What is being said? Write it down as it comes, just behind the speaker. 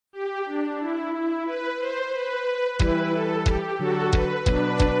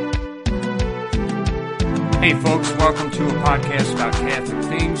Hey folks, welcome to a podcast about Catholic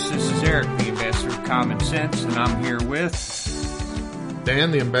things. This is Eric, the ambassador of common sense, and I'm here with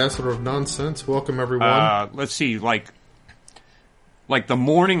Dan, the ambassador of nonsense. Welcome everyone. Let's see, like the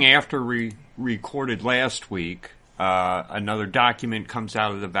morning after we recorded last week, another document comes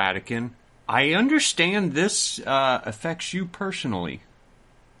out of the Vatican. I understand this affects you personally.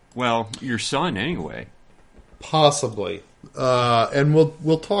 Well, your son anyway. Possibly. And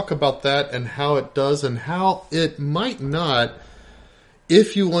we'll talk about that and how it does and how it might not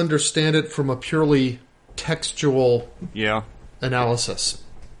if you understand it from a purely textual analysis.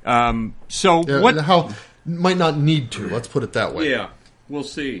 How might not need to, let's put it that way. Yeah, we'll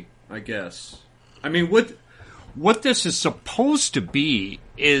see, I guess. I mean, what this is supposed to be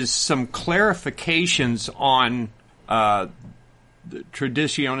is some clarifications on the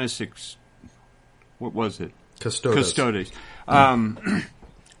Traditionalists. What was it? Custodes.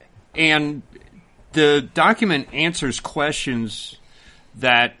 And the document answers questions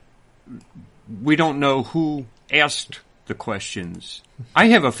that we don't know who asked the questions. I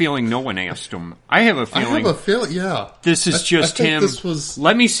have a feeling no one asked them. I have a feeling, this is just him.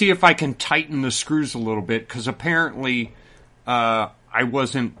 Let me see if I can tighten the screws a little bit, because apparently I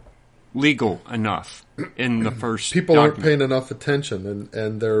wasn't legal enough in the first people document. Aren't paying enough attention,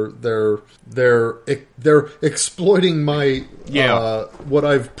 and they're exploiting my what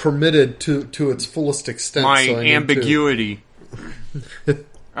I've permitted to its fullest extent. My ambiguity.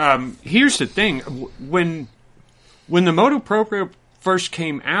 Here's the thing: when the motu proprio first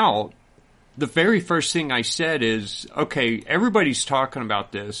came out, the very first thing I said is, "Okay, everybody's talking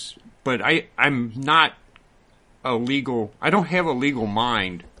about this, but I'm not a legal. I don't have a legal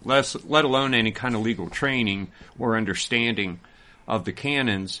mind." Let alone any kind of legal training or understanding of the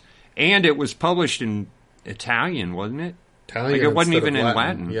canons. And it was published in Italian, wasn't it? Italian. Like it wasn't even in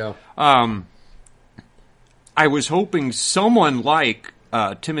Latin. Yeah. I was hoping someone like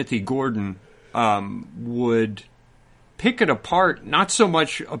Timothy Gordon would pick it apart, not so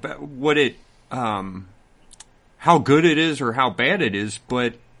much about what it, how good it is or how bad it is,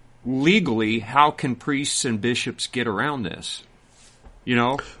 but legally, how can priests and bishops get around this? You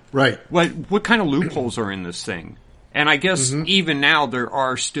know? Right. What kind of loopholes are in this thing? And I guess even now there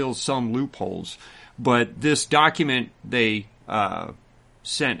are still some loopholes. But this document they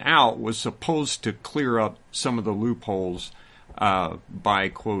sent out was supposed to clear up some of the loopholes by,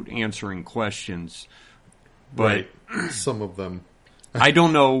 quote, answering questions. But right. Some of them. I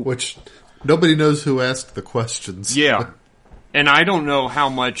don't know. Which nobody knows who asked the questions. Yeah. And I don't know how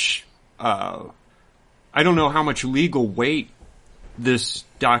much legal weight this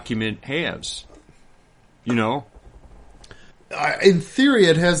document has, you know? In theory,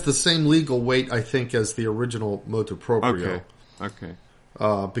 it has the same legal weight, I think, as the original motu proprio. Okay.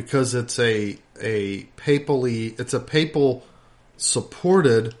 Because it's a papal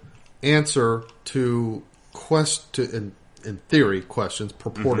supported answer to in theory questions,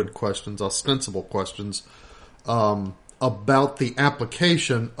 purported questions, ostensible questions about the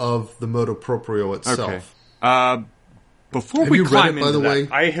application of the motu proprio itself. Okay. Before we climb into that, way?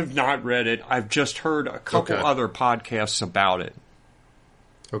 I have not read it. I've just heard a couple other podcasts about it.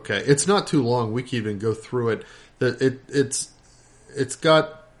 Okay, it's not too long. We can even go through it. It's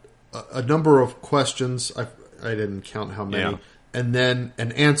got a number of questions. I didn't count how many, and then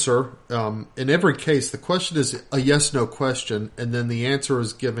an answer. In every case, the question is a yes/no question, and then the answer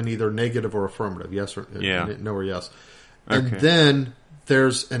is given either negative or affirmative, yes or no or yes. And then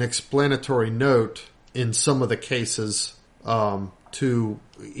there's an explanatory note in some of the cases to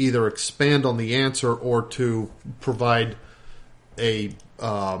either expand on the answer or to provide a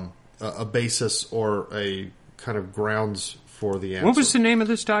basis or a kind of grounds for the answer. What was the name of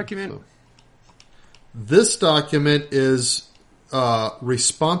this document? So, this document is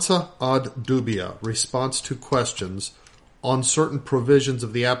Responsa ad Dubia, response to questions on certain provisions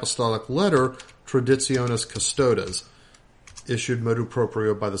of the apostolic letter Traditionis Custodes, issued motu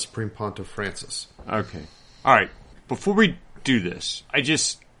proprio by the Supreme Pontiff Francis. Okay. All right. Before we do this,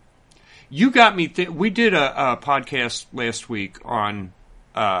 you got me. We did a podcast last week on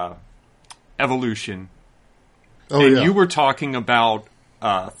evolution, and you were talking about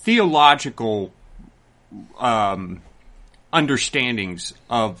theological understandings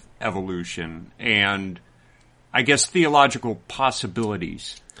of evolution, and I guess theological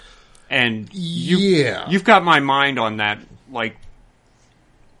possibilities. And you've got my mind on that, like.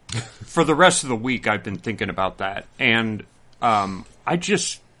 For the rest of the week, I've been thinking about that, and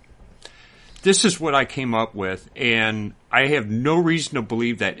this is what I came up with, and I have no reason to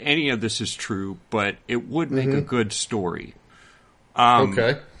believe that any of this is true, but it would make a good story.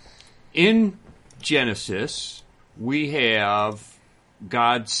 Okay. In Genesis, we have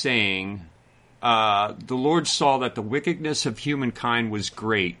God saying, the Lord saw that the wickedness of humankind was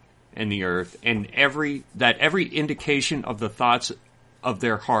great in the earth, and every indication of the thoughts of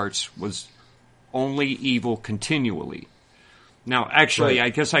their hearts was only evil continually. Now, actually, Right. I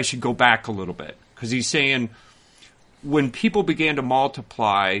guess I should go back a little bit, because he's saying, when people began to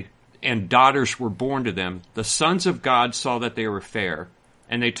multiply and daughters were born to them, the sons of God saw that they were fair,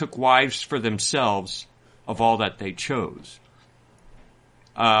 and they took wives for themselves of all that they chose.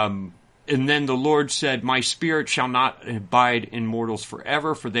 And then the Lord said, my spirit shall not abide in mortals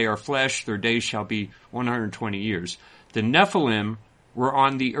forever, for they are flesh, their days shall be 120 years. The Nephilim were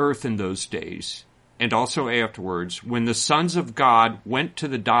on the earth in those days, and also afterwards, when the sons of God went to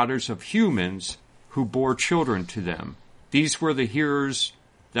the daughters of humans, who bore children to them. These were the hearers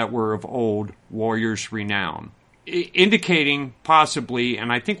that were of old, warriors renowned. Indicating possibly,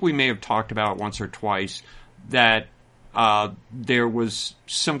 and I think we may have talked about it once or twice, that there was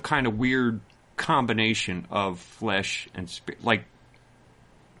some kind of weird combination of flesh and spirit. Like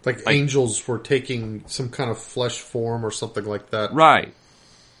angels were taking some kind of flesh form or something like that. Right.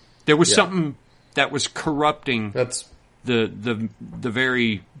 There was something that was corrupting That's the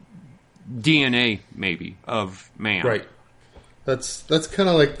very DNA, maybe, of man. right. That's kind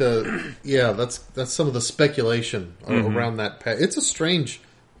of like that's some of the speculation around that. It's a strange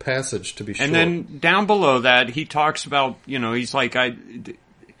passage, to be sure. And then down below that, he talks about, he's like,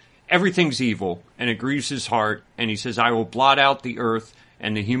 everything's evil, and it grieves his heart, and he says, I will blot out the earth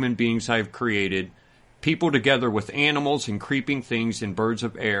and the human beings I have created, people together with animals and creeping things and birds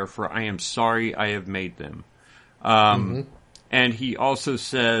of air, for I am sorry I have made them. And he also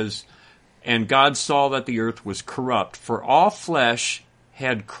says, and God saw that the earth was corrupt, for all flesh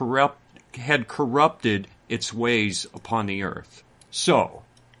had corrupted its ways upon the earth. So,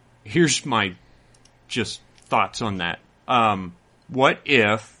 here's my just thoughts on that. What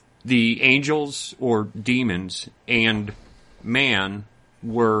if the angels or demons and man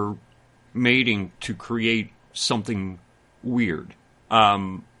were mating to create something weird?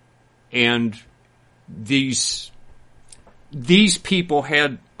 And these people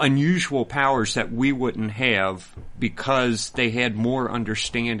had unusual powers that we wouldn't have because they had more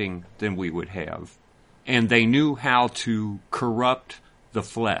understanding than we would have. And they knew how to corrupt the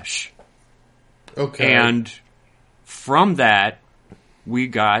flesh. Okay. And from that, we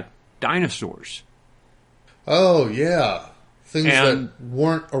got dinosaurs. Oh, yeah. Things that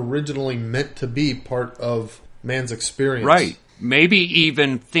weren't originally meant to be part of man's experience. Right. Maybe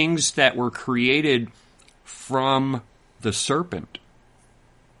even things that were created from the serpent.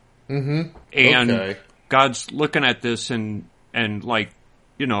 Mm-hmm. And God's looking at this and like,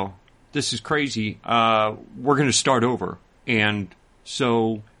 this is crazy. We're going to start over. And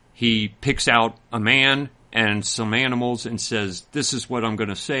so he picks out a man and some animals and says, this is what I'm going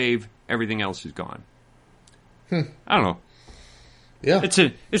to save. Everything else is gone. I don't know. Yeah. It's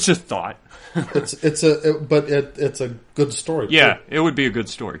a thought. it's a good story. Yeah, too. it would be a good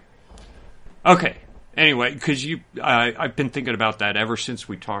story. Okay. Anyway, because I've been thinking about that ever since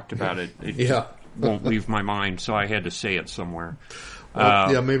we talked about it. It won't leave my mind, so I had to say it somewhere.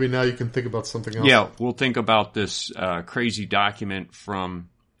 Well, maybe now you can think about something else. Yeah, we'll think about this crazy document from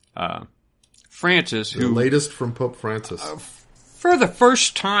Francis, The latest from Pope Francis. For the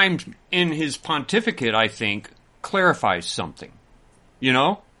first time in his pontificate, I think, clarifies something.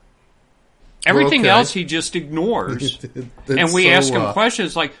 Everything else he just ignores. And we ask him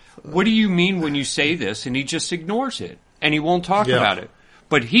questions like, what do you mean when you say this? And he just ignores it. And he won't talk about it.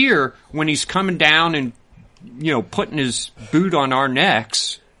 But here, when he's coming down and, putting his boot on our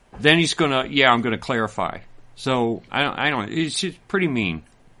necks, then he's going to, I'm going to clarify. So, I don't, it's just pretty mean,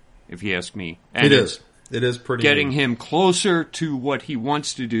 if you ask me. And it is. It is pretty getting mean. him closer to what he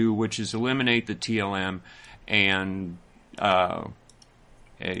wants to do, which is eliminate the TLM and,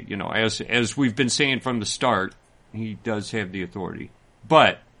 as we've been saying from the start, he does have the authority.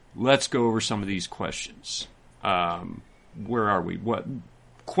 But let's go over some of these questions. Where are we?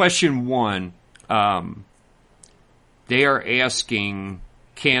 Question 1, they are asking,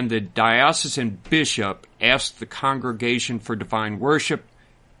 can the diocesan bishop ask the congregation for divine worship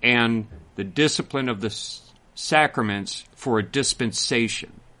and the discipline of the sacraments for a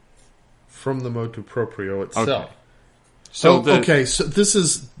dispensation? From the motu proprio itself. Okay. So this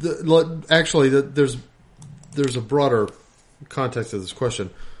is there's a broader context of this question.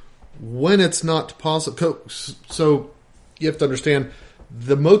 When it's not possible, so you have to understand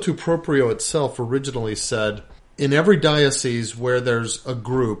the motu proprio itself originally said in every diocese where there's a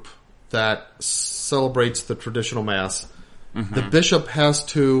group that celebrates the traditional mass, the bishop has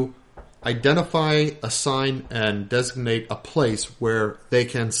to identify, assign, and designate a place where they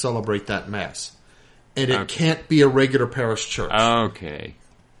can celebrate that Mass. And it can't be a regular parish church. Okay.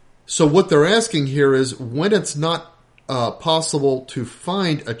 So what they're asking here is, when it's not possible to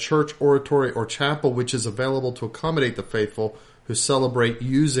find a church, oratory, or chapel which is available to accommodate the faithful who celebrate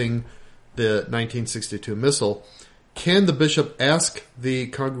using the 1962 Missal, can the bishop ask the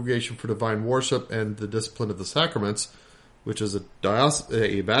Congregation for Divine Worship and the Discipline of the Sacraments, which is a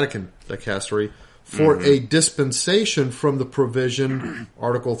Vatican dicastery, for a dispensation from the provision,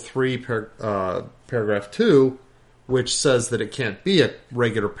 Article 3, Paragraph 2, which says that it can't be a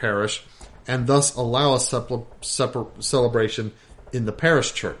regular parish, and thus allow a separate celebration in the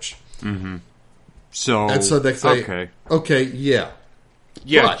parish church. Mm-hmm. So they say, okay, yeah.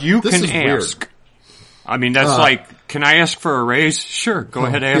 Yeah, but you can ask. Weird. I mean, that's like, can I ask for a raise? Sure, go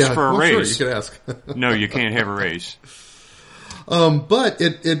ahead and ask for a raise. Sure, you can ask. No, you can't have a raise. But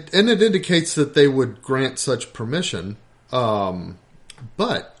it indicates that they would grant such permission.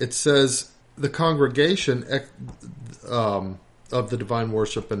 But it says the congregation of the Divine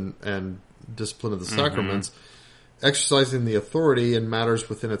Worship and Discipline of the Sacraments, exercising the authority in matters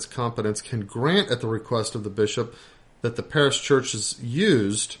within its competence, can grant at the request of the bishop that the parish church is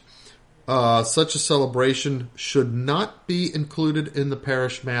used. Such a celebration should not be included in the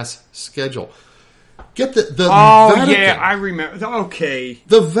parish mass schedule. Get the Vatican. Yeah, I remember. Okay.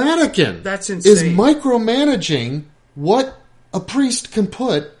 The Vatican That's insane. Is micromanaging what a priest can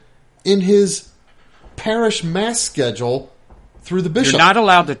put in his parish mass schedule through the bishop. You're not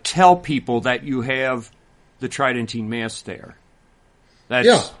allowed to tell people that you have the Tridentine Mass there.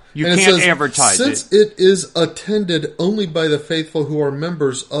 You and can't it says, advertise since it is attended only by the faithful who are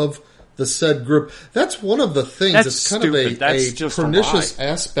members of the said group. That's one of the things. It's kind stupid. of a pernicious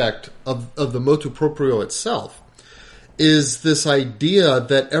aspect of the motu proprio itself, is this idea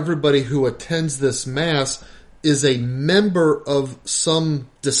that everybody who attends this Mass is a member of some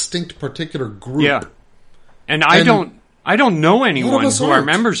distinct particular group. Yeah. And I don't know anyone who aren't. are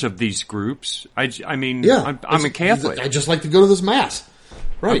members of these groups. I mean, yeah, I'm a Catholic. I just like to go to this Mass.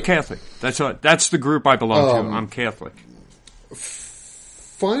 Right. I'm Catholic. That's the group I belong to. I'm Catholic.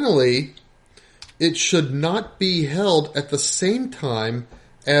 Finally, it should not be held at the same time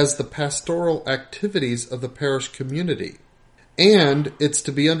as the pastoral activities of the parish community. And it's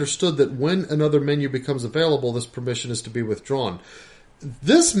to be understood that when another menu becomes available, this permission is to be withdrawn.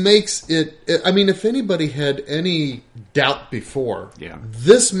 This makes it, I mean, if anybody had any doubt before,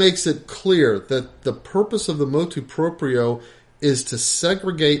 this makes it clear that the purpose of the motu proprio is to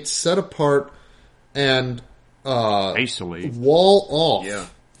segregate, set apart, and isolate, wall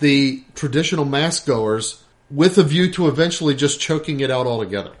off the traditional Mass goers with a view to eventually just choking it out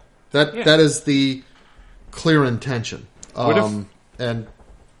altogether. That is the clear intention. And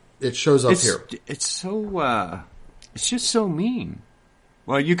it shows up here. It's so, it's just so mean.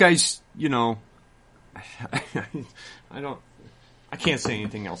 Well, you guys, I can't say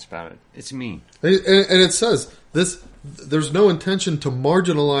anything else about it. It's mean. And it says there's no intention to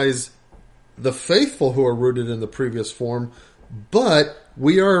marginalize the faithful who are rooted in the previous form, but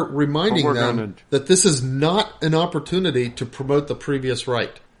we are reminding them that this is not an opportunity to promote the previous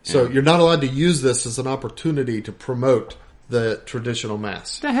rite. So you're not allowed to use this as an opportunity to promote the traditional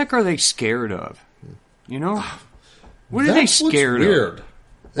Mass. What the heck are they scared of? What are they scared of?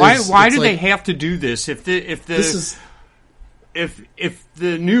 Why do they have to do this? If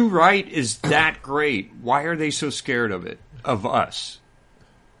the new rite is that great, why are they so scared of it? Of us?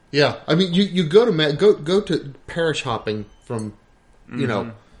 Yeah, I mean, you go to parish hopping from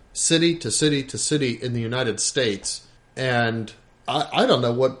city to city to city in the United States, and I don't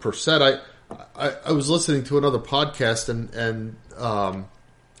know what percent. I was listening to another podcast, and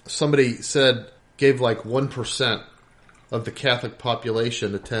somebody gave like 1% of the Catholic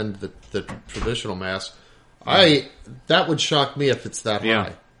population attend the traditional Mass. That would shock me if it's that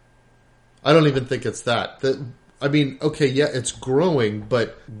high. I don't even think it's that. I mean, okay, yeah, it's growing,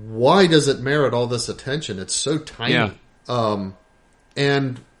 but why does it merit all this attention? It's so tiny. Yeah.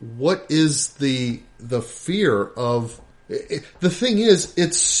 And what is the fear of... The thing is,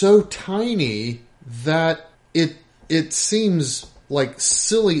 it's so tiny that it seems like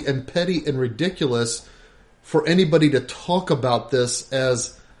silly and petty and ridiculous for anybody to talk about this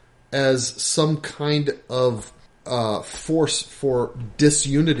as some kind of force for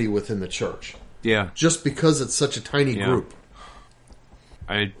disunity within the church. Yeah. Just because it's such a tiny group.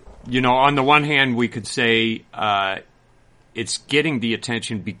 On the one hand, we could say it's getting the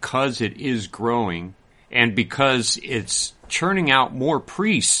attention because it is growing and because it's churning out more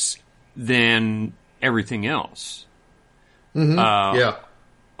priests than everything else. Mm-hmm.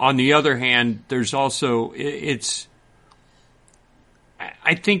 on the other hand, there's also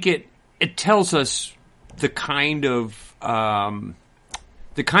I think it tells us the kind of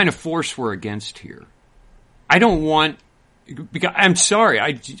force we're against here. I don't want. Because, I'm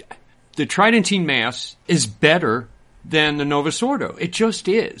sorry. The Tridentine Mass is better than the Novus Ordo. It just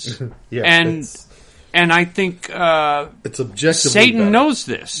is. Yeah, and I think it's objectively Satan better. knows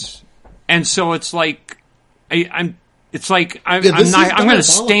this, and so it's like I'm going to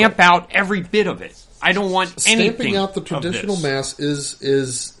stamp out every bit of it. I don't want anything. Stamping out the traditional Mass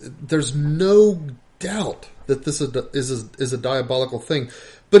is there's no doubt that this is a diabolical thing.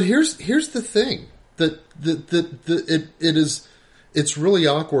 But here's the thing that it's really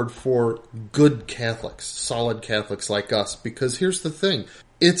awkward for good Catholics, solid Catholics like us, because here's the thing.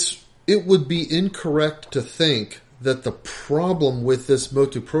 It would be incorrect to think that the problem with this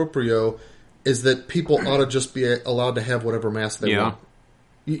motu proprio is that people ought to just be allowed to have whatever Mass they want.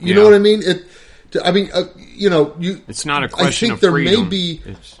 You know what I mean? It's not a question I think of there freedom.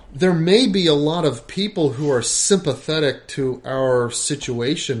 There may be a lot of people who are sympathetic to our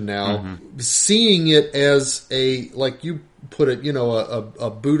situation now, seeing it as like you put it,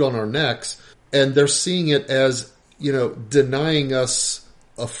 a boot on our necks, and they're seeing it as, denying us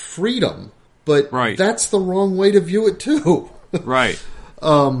a freedom. But that's the wrong way to view it too. Right.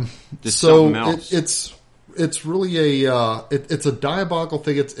 So it's really it's a diabolical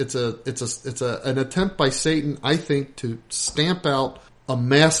thing. It's an attempt by Satan, I think, to stamp out a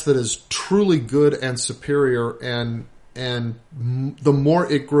Mass that is truly good and superior, and the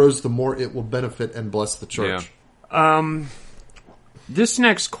more it grows, the more it will benefit and bless the Church. Yeah. This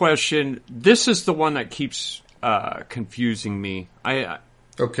next question, this is the one that keeps confusing me. I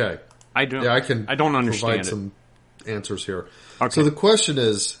don't understand provide some answers here. Okay. So the question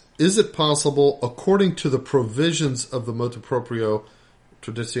is it possible, according to the provisions of the motu proprio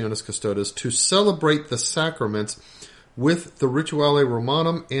Traditionis Custodes, to celebrate the sacraments with the Rituale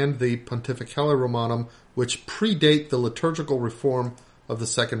Romanum and the Pontificale Romanum, which predate the liturgical reform of the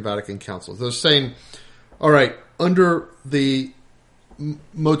Second Vatican Council? They're saying, all right, under the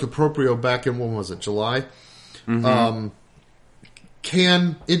motu proprio back in, when was it, July?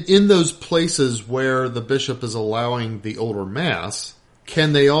 Can, in those places where the bishop is allowing the older Mass,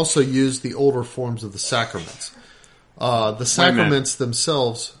 can they also use the older forms of the sacraments? The sacraments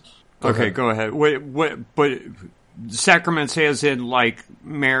themselves... Go ahead. But sacraments as in like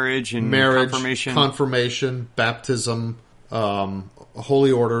marriage, confirmation, baptism,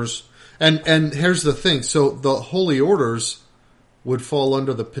 holy orders. And here's the thing. So the holy orders would fall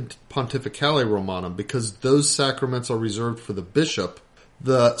under the Pontificale Romanum, because those sacraments are reserved for the bishop.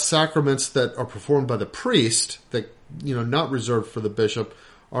 The sacraments that are performed by the priest, that not reserved for the bishop,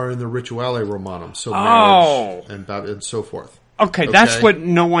 are in the Rituale Romanum. So marriage and so forth. Okay, that's what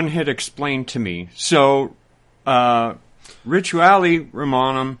no one had explained to me. So Rituale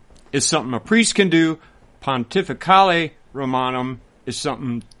Romanum is something a priest can do. Pontificale Romanum is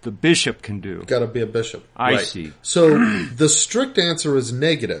something the bishop can do. Got to be a bishop. I see. So the strict answer is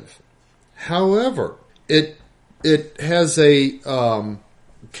negative. However, it has a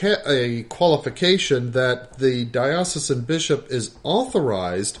qualification that the diocesan bishop is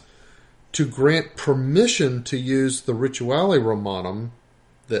authorized to grant permission to use the Rituale Romanum,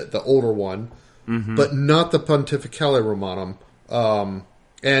 the older one, but not the Pontificale Romanum.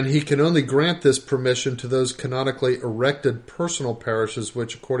 And he can only grant this permission to those canonically erected personal parishes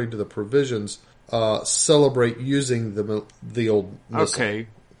which, according to the provisions, celebrate using the old missal.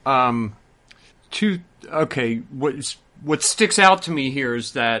 Okay. What sticks out to me here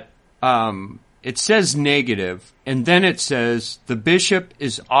is that it says negative, and then it says the bishop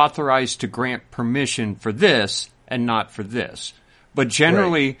is authorized to grant permission for this and not for this. But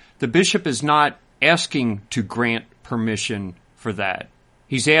generally, the bishop is not asking to grant permission for that.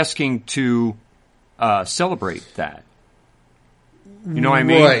 He's asking to celebrate that. You know what I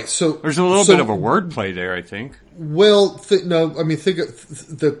mean? Right. So there's a little bit of a wordplay there, I think. Well, think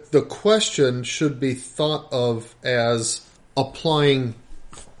the question should be thought of as applying.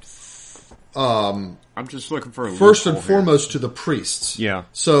 I'm just looking for a first and foremost to the priests. Yeah.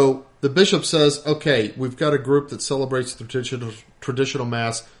 So the bishop says, "Okay, we've got a group that celebrates the traditional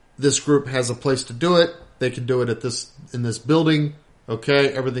Mass. This group has a place to do it. They can do it in this building. Okay,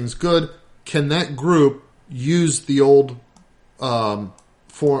 everything's good. Can that group use the old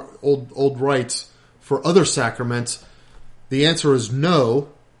rites for other sacraments?" The answer is no.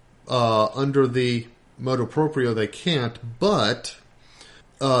 Under the motu proprio, they can't. But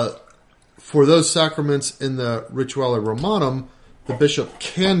for those sacraments in the Rituale Romanum, the bishop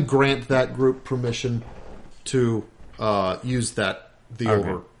can grant that group permission to use the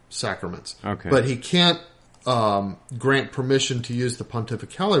older sacraments. Okay. But he can't grant permission to use the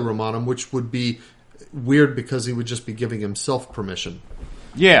Pontificale Romanum, which would be weird because he would just be giving himself permission.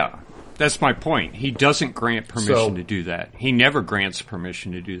 Yeah, that's my point. He doesn't grant permission to do that. He never grants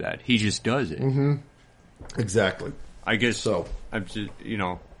permission to do that. He just does it. Mm-hmm. Exactly. I guess so. I'm just,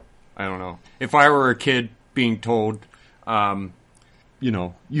 I don't know. If I were a kid being told,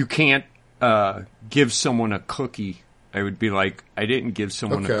 you can't give someone a cookie, I would be like, I didn't give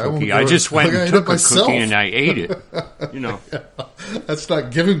someone a cookie. I just went and took a cookie and I ate it. Yeah, that's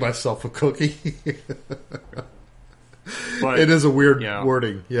not giving myself a cookie. But it is a weird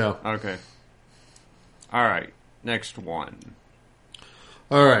wording. Yeah. Okay. All right. Next one.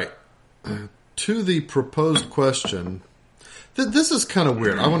 All right. To the proposed question. This is kind of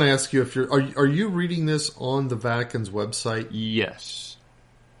weird. I want to ask you if are you reading this on the Vatican's website? Yes.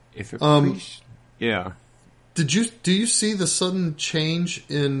 If it yeah. Do you see the sudden change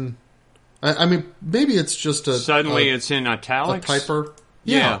in? I mean, maybe it's just suddenly it's in italics. A typer.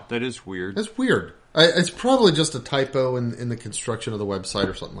 Yeah, that is weird. That's weird. It's probably just a typo in the construction of the website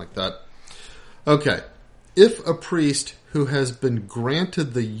or something like that. Okay, if a priest who has been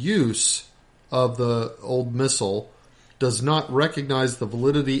granted the use of the old missal does not recognize the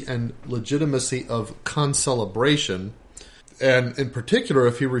validity and legitimacy of concelebration, and in particular,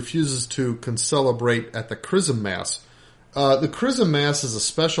 if he refuses to concelebrate at the Chrism Mass. The Chrism Mass is a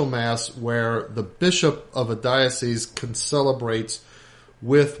special Mass where the bishop of a diocese concelebrates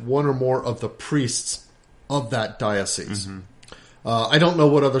with one or more of the priests of that diocese. Mm-hmm. I don't know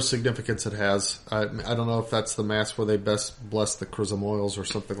what other significance it has. I don't know if that's the Mass where they best bless the chrism oils or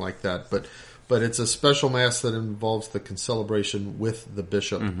something like that, but it's a special Mass that involves the concelebration with the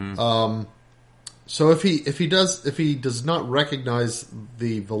bishop. Mm-hmm. So if he does not recognize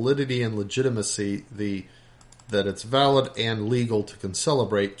the validity and legitimacy, that it's valid and legal to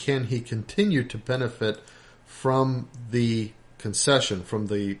concelebrate, can he continue to benefit from the concession, from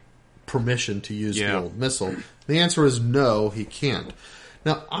the permission to use the old missal? The answer is no, he can't.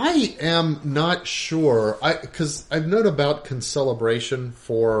 Now, I am not sure, because I've known about concelebration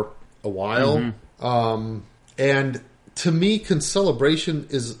for a while, mm-hmm. And to me, concelebration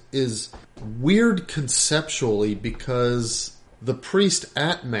is weird conceptually because the priest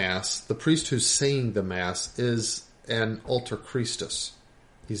at Mass, the priest who's saying the Mass, is an alter Christus.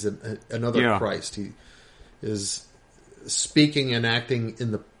 He's another Christ. He is speaking and acting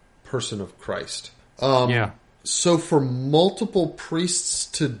in the person of Christ. So for multiple priests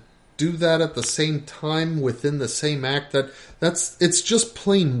to do that at the same time within the same act, it's just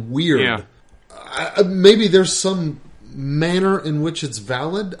plain weird. Yeah. Maybe there's some manner in which it's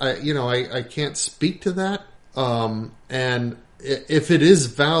valid. I can't speak to that. And if it is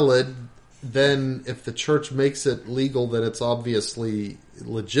valid, then if the church makes it legal that it's obviously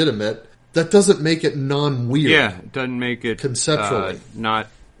legitimate, that doesn't make it non-weird. Yeah, it doesn't make it conceptually not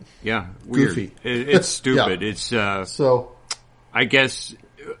weird. Goofy. It's stupid. It's so I guess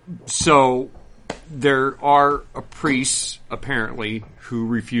so. There are priests apparently who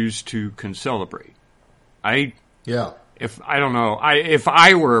refuse to concelebrate. If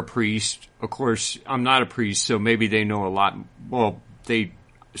I were a priest, of course I'm not a priest, so maybe they know a lot. Well, they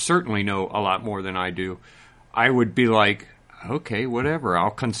certainly know a lot more than I do. I would be like, okay, whatever,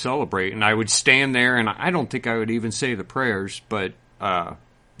 I'll concelebrate, and I would stand there, and I don't think I would even say the prayers, but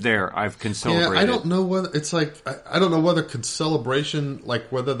I've concelebrated. Yeah, I don't know whether it's like I don't know whether concelebration, like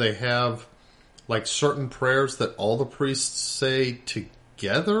whether they have like certain prayers that all the priests say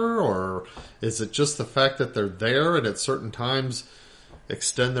together, or is it just the fact that they're there and at certain times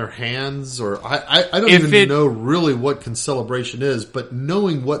extend their hands, or I don't even know really what concelebration is, but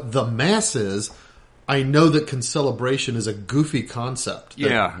knowing what the Mass is, I know that concelebration is a goofy concept.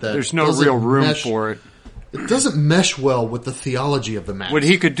 That there's no real room for it. It doesn't mesh well with the theology of the Mass. What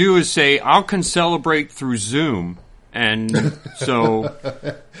he could do is say, I'll concelebrate through Zoom. And so,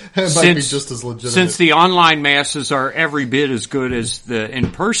 it might be just as legitimate. Since the online Masses are every bit as good as the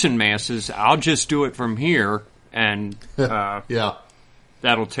in-person Masses, I'll just do it from here, and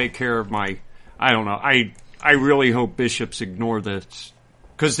that'll take care of my... I don't know. I really hope bishops ignore this,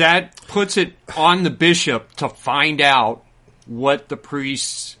 because that puts it on the bishop to find out what the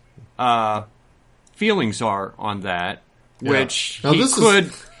priest's feelings are on that, which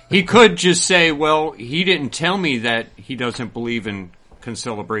he could just say, well, he didn't tell me that he doesn't believe in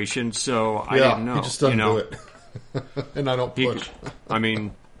concelebration, so I didn't know. He just doesn't do it. And I don't push.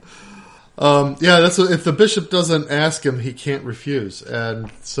 That's if the bishop doesn't ask him, he can't refuse,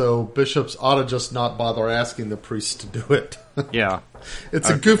 and so bishops ought to just not bother asking the priest to do it. Yeah, it's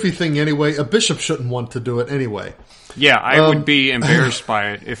a goofy thing anyway. A bishop shouldn't want to do it anyway. Yeah, I would be embarrassed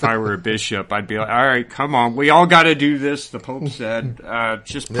by it if I were a bishop. I'd be like, all right, come on. We all got to do this, the Pope said.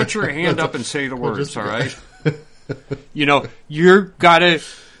 Just put your hand up and say the words, all right? You're got to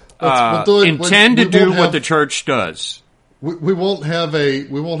intend to do what the church does. We won't have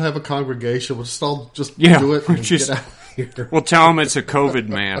a congregation. We'll just all do it and get out of here. We'll tell them it's a COVID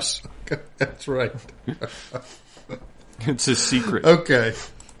mass. That's right. It's a secret. Okay.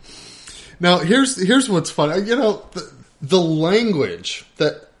 Now here's what's funny. The language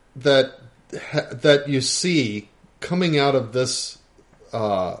that you see coming out of this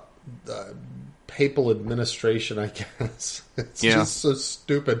papal administration, I guess, it's just so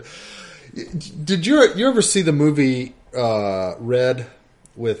stupid. Did you ever see the movie Red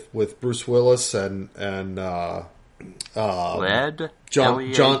with Bruce Willis and Red?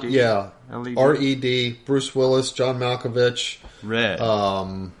 John L-E-A-D? R-E-D, Bruce Willis, John Malkovich. Red.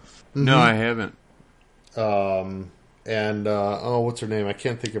 No, I haven't. What's her name? I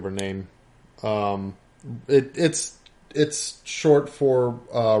can't think of her name. It's short for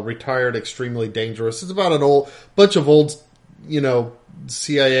retired, extremely dangerous. It's about a bunch of old,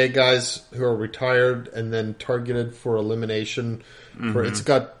 CIA guys who are retired and then targeted for elimination. It's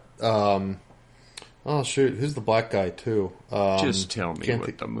got who's the black guy too? Just tell me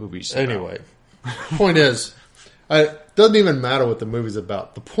what the movie's about. Anyway, point is, it doesn't even matter what the movie's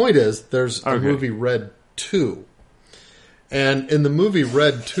about. The point is, there's a movie Red 2. And in the movie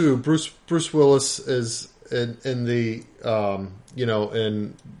Red 2, Bruce Willis is in the,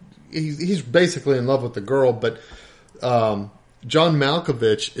 and he's basically in love with the girl, but John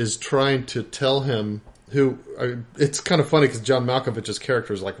Malkovich is trying to tell him it's kind of funny because John Malkovich's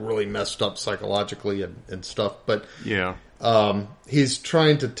character is like really messed up psychologically and stuff, but he's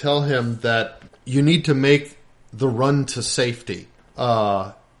trying to tell him that you need to make the run to safety.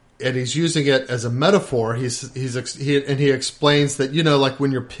 And he's using it as a metaphor. He explains that, like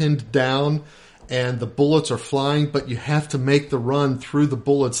when you're pinned down and the bullets are flying, but you have to make the run through the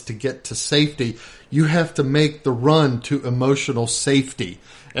bullets to get to safety. You have to make the run to emotional safety.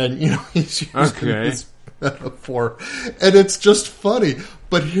 And, he's using this metaphor. And it's just funny.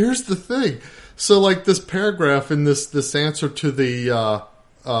 But here's the thing. So, like, this paragraph in this answer to the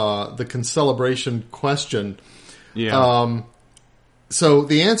concelebration question. Yeah. So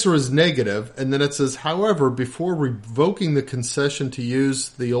the answer is negative, and then it says, however, before revoking the concession to use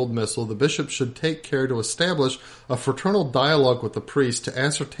the old missal, the bishop should take care to establish a fraternal dialogue with the priest to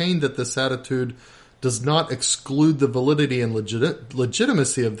ascertain that this attitude does not exclude the validity and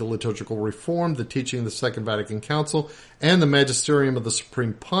legitimacy of the liturgical reform, the teaching of the Second Vatican Council, and the magisterium of the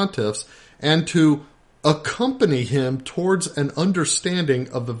Supreme Pontiffs, and to accompany him towards an understanding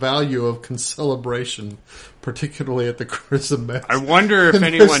of the value of concelebration, particularly at the Chrism Mass. I wonder if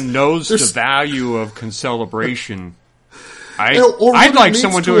anyone knows the value of concelebration. I'd like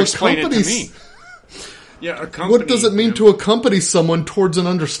someone to explain it to me. Yeah, what does it mean to accompany someone towards an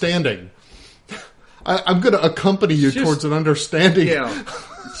understanding? I'm going to accompany you towards an understanding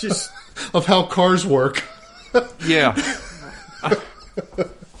of how cars work. Yeah.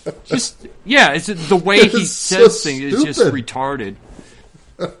 It's the way he says things is just retarded.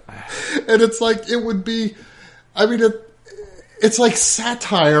 And it's like, it would be, it's like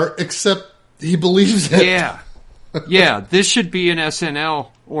satire, except he believes it. Yeah, this should be an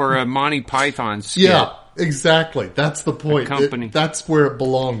SNL or a Monty Python skit. Yeah, exactly. That's the point. That's where it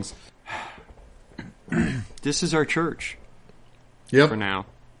belongs. This is our church. Yep. For now.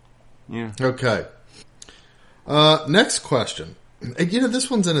 Yeah. Okay. Next question. And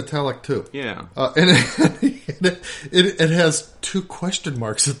this one's in italic too. Yeah. And it has 2 question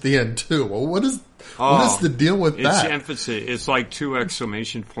marks at the end too. Well, what is the deal with that? It's emphasis. It's like 2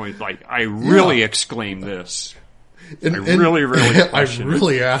 exclamation points. Like, I really exclaim this. I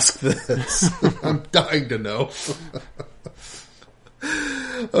really ask this. I'm dying to know.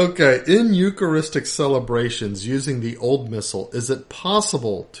 Okay, in Eucharistic celebrations using the Old Missal, is it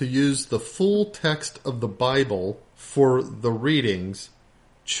possible to use the full text of the Bible for the readings,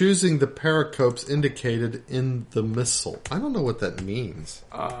 choosing the pericopes indicated in the Missal? I don't know what that means.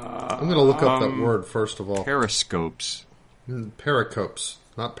 I'm going to look up that word first of all. Periscopes. Pericopes,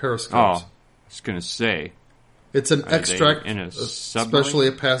 not periscopes. Oh, I was going to say. It's an extract, especially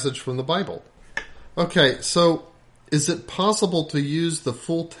a passage from the Bible. Okay, so is it possible to use the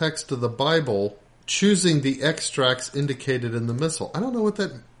full text of the Bible, choosing the extracts indicated in the Missal? I don't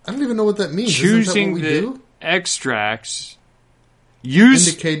even know what that means. Choosing Isn't that what we do? Extracts. use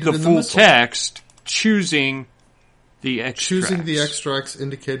indicated the in full missal. text, choosing the extracts. Choosing the extracts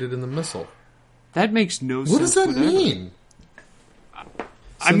indicated in the missal. That makes no sense. What does that whatever. mean?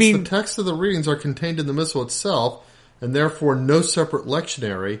 Since the text of the readings are contained in the missal itself, and therefore no separate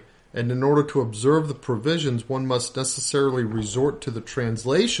lectionary, and in order to observe the provisions, one must necessarily resort to the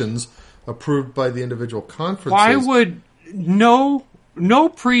translations approved by the individual conferences. Why would no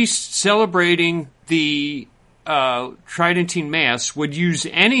priest celebrating the Tridentine Mass would use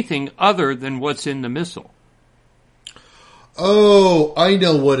anything other than what's in the missal? Oh, I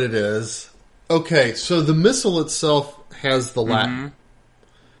know what it is. Okay, so the missal itself has the Latin.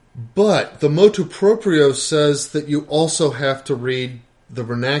 But the motu proprio says that you also have to read the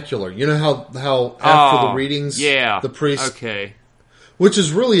vernacular. You know how after the readings, the priest... Okay. Which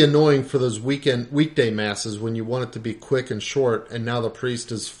is really annoying for those weekday masses when you want it to be quick and short, and now the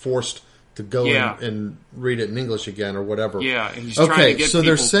priest is forced to go and read it in English again or whatever. Yeah, he's trying to get so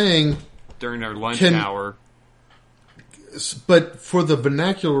they're saying... during their lunch hour. But for the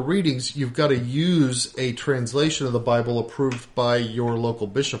vernacular readings, you've got to use a translation of the Bible approved by your local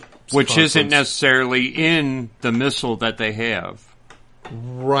bishop. Which conference. isn't necessarily in the missal that they have.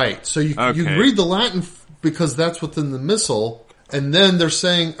 Right. So you read the Latin because that's what's in the missal, and then they're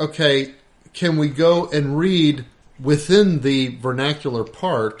saying, okay, can we go and read within the vernacular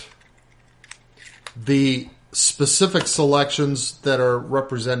part the specific selections that are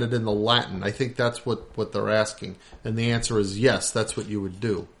represented in the Latin? I think that's what they're asking. And the answer is yes, that's what you would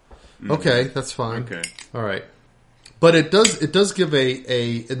do. Okay, that's fine. Okay. All right. But it does give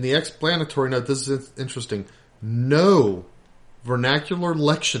in the explanatory note, this is interesting, no vernacular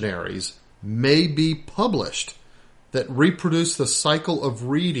lectionaries may be published that reproduce the cycle of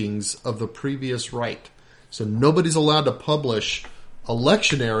readings of the previous rite. So nobody's allowed to publish a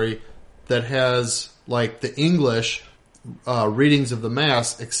lectionary that has like the English readings of the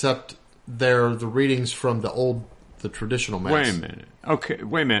Mass, except they're the readings from the traditional Mass. Wait a minute. Okay,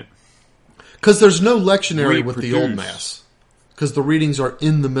 wait a minute. Because there's no lectionary with the Old Mass. Because the readings are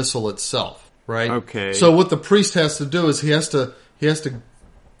in the Missal itself, right? Okay. So what the priest has to do is he has to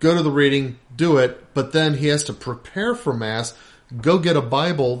go to the reading, do it, but then he has to prepare for Mass, go get a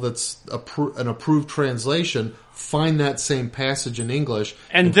Bible that's an approved translation, find that same passage in English,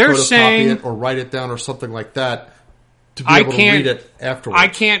 and they're saying it or write it down or something like that to be able to read it afterwards. I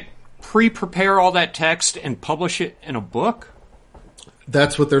can't pre-prepare all that text and publish it in a book?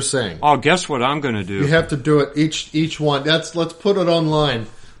 That's what they're saying. Oh, guess what I'm going to do? You have to do it each one. Let's put it online.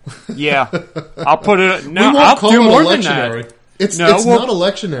 Yeah, I'll put it. No, we won't I'll call do it more a than lectionary. that. It's not a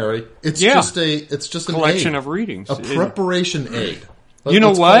lectionary. It's just an collection aid, of readings, a preparation aid. You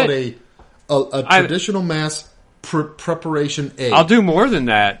know what? A traditional Mass preparation aid. I'll do more than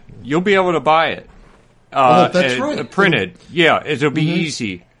that. You'll be able to buy it. That's right. Printed. Yeah, it'll be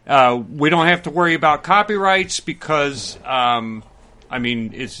easy. We don't have to worry about copyrights because,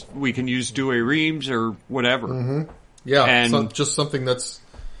 we can use Douay Rheims or whatever. Mm-hmm. Yeah, and just something that's...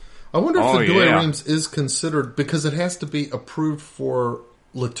 I wonder if the Douay Rheims is considered, because it has to be approved for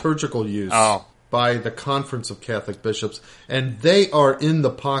liturgical use by the Conference of Catholic Bishops, and they are in the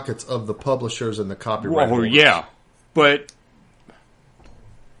pockets of the publishers and the copyright holders. Yeah, but...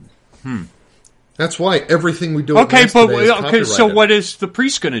 That's why everything we do at Mass today is copyrighted. So what is the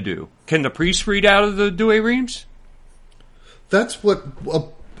priest going to do? Can the priest read out of the Douay Rheims? That's what...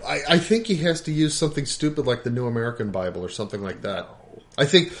 I think he has to use something stupid like the New American Bible or something like that. I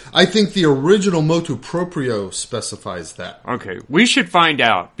think the original motu proprio specifies that. Okay, we should find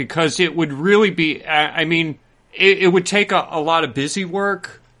out, because it would really be... it would take a lot of busy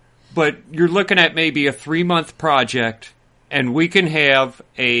work, but you're looking at maybe a 3-month project, and we can have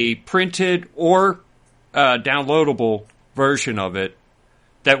a printed or downloadable version of it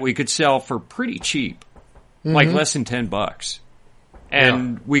that we could sell for pretty cheap, like less than $10.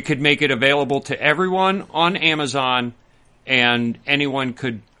 And we could make it available to everyone on Amazon, and anyone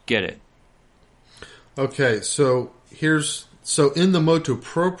could get it. Okay, so in the motu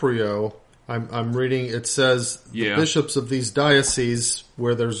proprio, I'm reading, it says the bishops of these dioceses,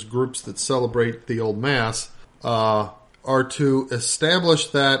 where there's groups that celebrate the Old Mass, are to establish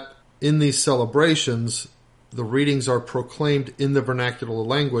that in these celebrations, the readings are proclaimed in the vernacular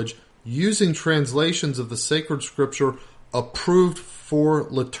language, using translations of the sacred scripture approved for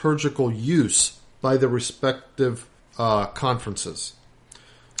liturgical use by the respective conferences.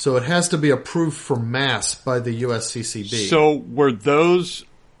 So it has to be approved for Mass by the USCCB. So were those...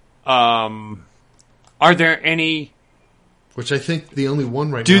 are there any... Which I think the only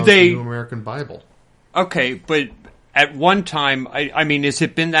one right now is the New American Bible. Okay, but at one time, has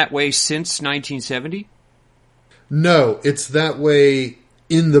it been that way since 1970? No, it's that way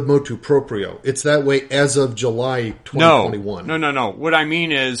in the motu proprio. It's that way as of July 2021. No. What I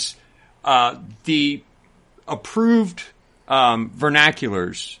mean is the approved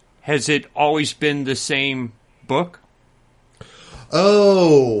vernaculars, has it always been the same book?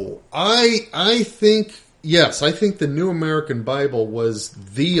 Oh, I think, yes, I think the New American Bible was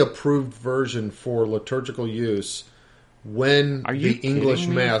the approved version for liturgical use when the English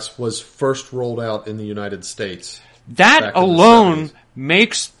Mass was first rolled out in the United States. That alone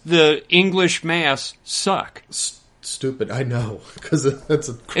makes the English Mass suck. Stupid, I know, because that's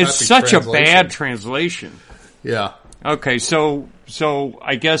a crappy It's such translation. a bad translation. Yeah. Okay, so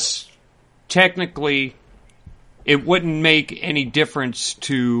I guess technically it wouldn't make any difference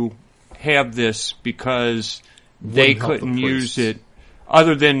to have this because they couldn't use it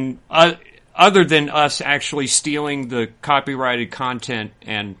other than us actually stealing the copyrighted content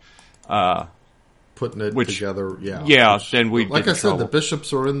and putting it together. Yeah. Yeah, then we like I said, the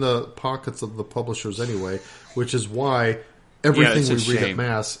bishops are in the pockets of the publishers anyway, which is why everything we read at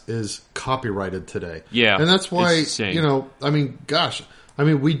Mass is copyrighted today. Yeah. And that's why,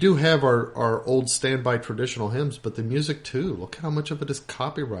 we do have our old standby traditional hymns, but the music too. Look at how much of it is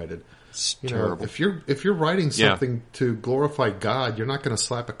copyrighted. It's terrible. If you're writing something to glorify God, you're not going to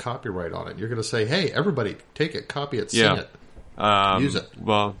slap a copyright on it. You're going to say, "Hey, everybody, take it, copy it, sing it, use it."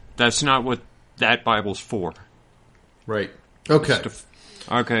 Well, that's not what that Bible's for. Right. Okay.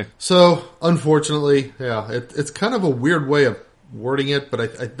 Okay. So, unfortunately, it's kind of a weird way of wording it,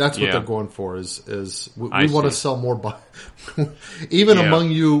 but that's what they're going for. Is we want to sell more. Even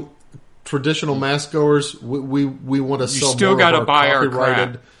among you traditional mass goers, we want to sell more. You still got to buy our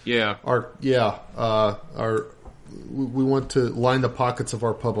crap. Yeah. We want to line the pockets of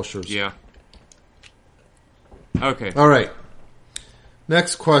our publishers. Yeah. Okay. All right.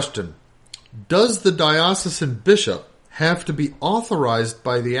 Next question. Does the diocesan bishop have to be authorized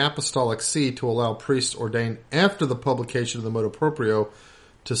by the Apostolic See to allow priests ordained after the publication of the motu proprio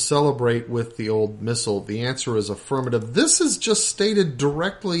to celebrate with the old missal? The answer is affirmative. This is just stated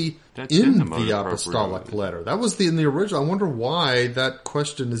directly in the apostolic letter. That was in the original. I wonder why that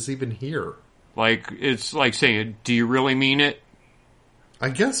question is even here. Like, it's like saying, do you really mean it? I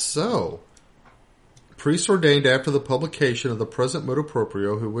guess so. Priests ordained after the publication of the present motu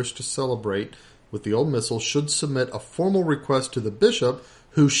proprio who wish to celebrate with the old missal should submit a formal request to the bishop,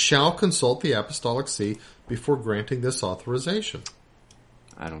 who shall consult the Apostolic See before granting this authorization.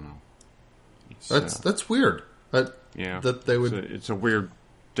 I don't know. That's weird. That they would. It's a weird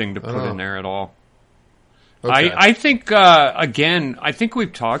thing to put in there at all. Okay. I think again, I think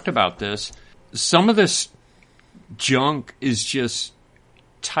we've talked about this. Some of this junk is just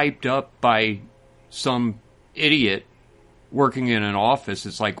typed up by some idiot working in an office.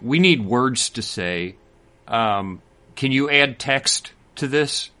 It's like, we need words to say. Can you add text to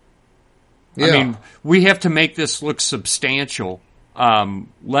this? Yeah. I mean, we have to make this look substantial.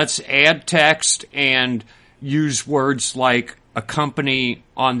 Let's add text and use words like accompany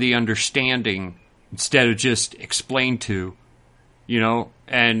on the understanding instead of just explain to,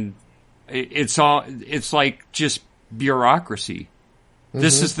 and it's like just bureaucracy. Mm-hmm.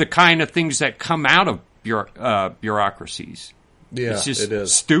 This is the kind of things that come out of bureaucracies. Yeah, it's just it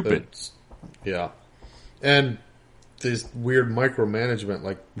is stupid. And this weird micromanagement,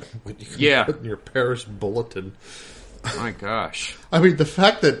 like what you can put in your parish bulletin. My gosh! I mean, the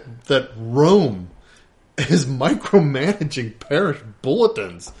fact that Rome is micromanaging parish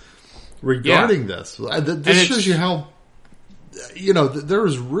bulletins regarding this. This shows you how there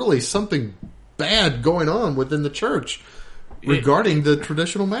is really something bad going on within the church regarding the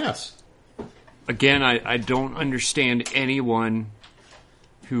traditional mass. Again, I don't understand anyone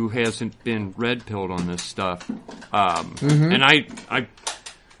who hasn't been red-pilled on this stuff. And I've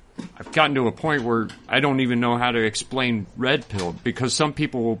gotten to a point where I don't even know how to explain red-pilled, because some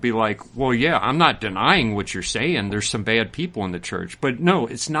people will be like, well, yeah, I'm not denying what you're saying. There's some bad people in the church. But no,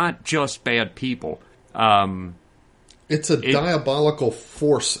 it's not just bad people. It's a diabolical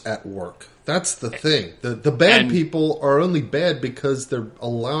force at work. That's the thing. The bad people are only bad because they're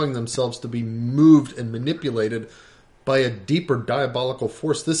allowing themselves to be moved and manipulated by a deeper diabolical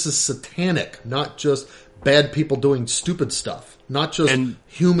force. This is satanic, not just bad people doing stupid stuff, not just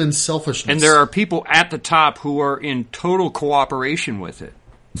human selfishness. And there are people at the top who are in total cooperation with it.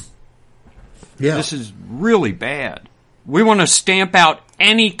 Yeah. This is really bad. We want to stamp out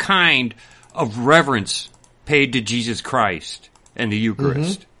any kind of reverence paid to Jesus Christ and the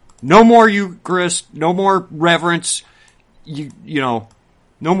Eucharist. Mm-hmm. No more Eucharist, no more reverence, no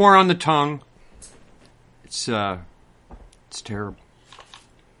more on the tongue. It's terrible.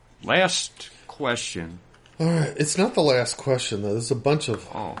 Last question. All right, it's not the last question though. There's a bunch of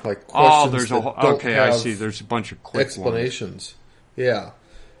questions. There's I see. There's a bunch of quick explanations. Ones. Yeah.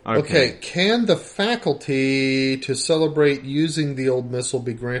 Okay. Can the faculty to celebrate using the old missal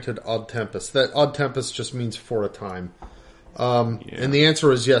be granted ad tempus? That ad tempus just means for a time. And the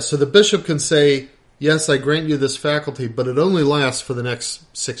answer is yes. So the bishop can say, yes, I grant you this faculty, but it only lasts for the next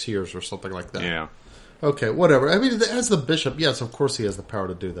 6 years or something like that. Yeah. Okay, whatever. I mean, as the bishop, yes, of course he has the power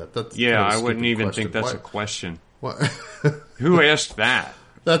to do that. That's I wouldn't even think that's a question. What? Who asked that?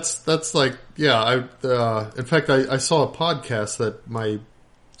 That's like, yeah. In fact, I saw a podcast that my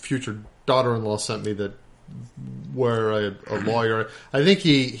future daughter-in-law sent me where a lawyer, I think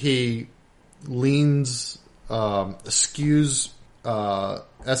he skews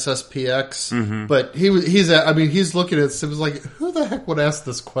SSPX, but he's looking at it. It was like, who the heck would ask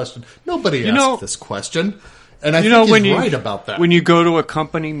this question? Nobody asked this question, and I think he's right about that. When you go to a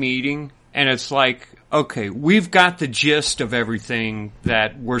company meeting and it's like, okay, we've got the gist of everything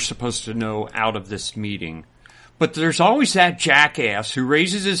that we're supposed to know out of this meeting, but there's always that jackass who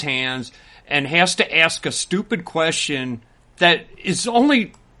raises his hands and has to ask a stupid question that is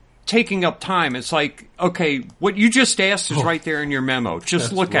only taking up time. It's like, okay, what you just asked is right there in your memo.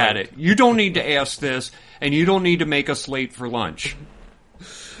 Just look at it. You don't need to ask this, and you don't need to make us late for lunch.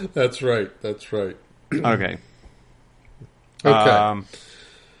 That's right. Okay.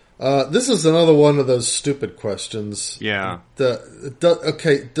 This is another one of those stupid questions. Yeah. Does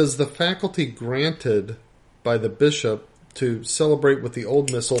the faculty granted by the bishop to celebrate with the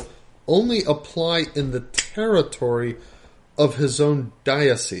old missal only apply in the territory of his own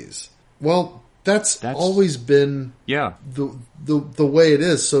diocese? Well, that's always been the way it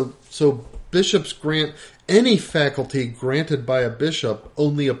is. So bishops grant any faculty granted by a bishop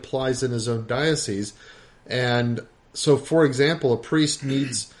only applies in his own diocese. And so, for example, a priest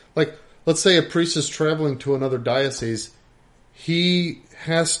needs, like, let's say a priest is traveling to another diocese, he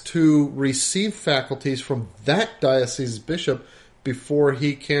has to receive faculties from that diocese's bishop before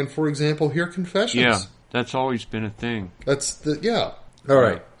he can, for example, hear confessions. Yeah. That's always been a thing. All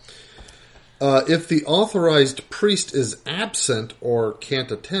right. If the authorized priest is absent or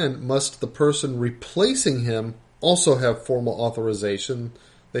can't attend, must the person replacing him also have formal authorization?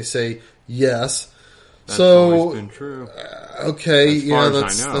 They say yes. That's always been true. Okay,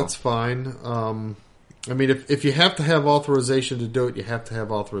 that's fine. I mean, if you have to have authorization to do it, you have to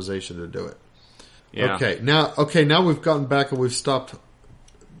have authorization to do it. Yeah. Okay, now we've gotten back and we've stopped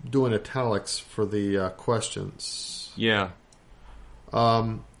doing italics for the questions. Yeah.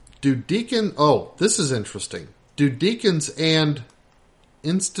 This is interesting. Do deacons and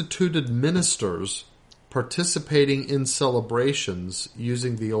instituted ministers participating in celebrations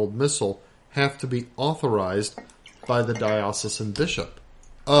using the old missal have to be authorized by the diocesan bishop?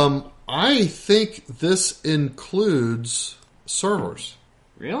 I think this includes servers.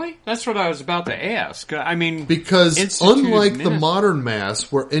 Really? That's what I was about to ask. I mean, because unlike the modern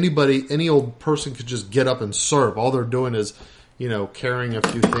mass, where any old person could just get up and serve, all they're doing is, carrying a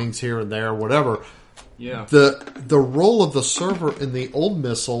few things here and there, whatever. Yeah. The role of the server in the old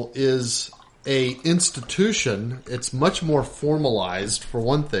missal is a institution. It's much more formalized. For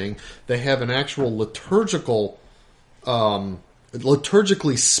one thing, they have an actual liturgically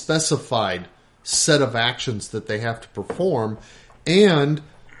specified set of actions that they have to perform, and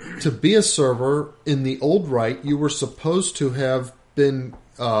to be a server in the old rite, you were supposed to have been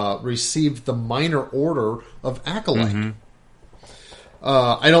received the minor order of acolyte. Mm-hmm.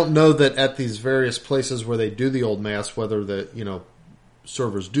 I don't know that at these various places where they do the old mass, whether the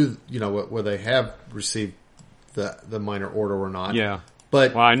servers do where they have received the minor order or not. Yeah,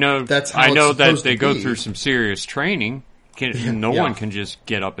 but I know that's how I know that they go be. Through some serious training. No one can just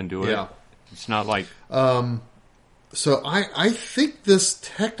get up and do it. Yeah. It's not like. So I think this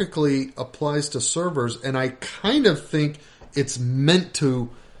technically applies to servers, and I kind of think it's meant to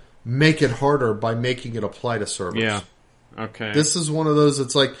make it harder by making it apply to servers. Yeah. Okay. This is one of those.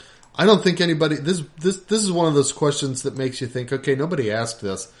 It's like, I don't think anybody. This is one of those questions that makes you think. Okay, nobody asked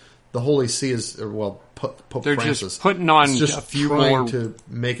this. The Holy See is Pope They're Francis. Just putting on just a few trying more to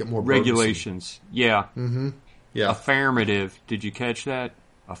make it more regulations. burdensome. Yeah. Mm-hmm. Yeah. Affirmative. Did you catch that?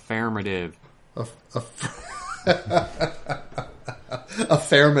 Affirmative.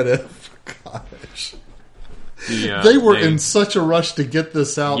 Affirmative. Gosh. They were in such a rush to get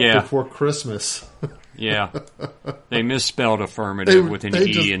this out before Christmas. Yeah. They misspelled affirmative with an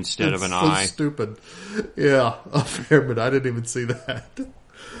E instead of an I. So stupid. Yeah. Affirmative. I didn't even see that.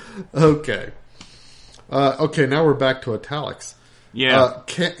 Okay. Okay, now we're back to italics. Yeah.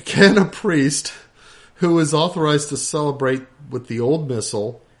 Can a priest who is authorized to celebrate with the old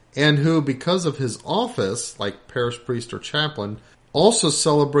missal and who, because of his office, like parish priest or chaplain, also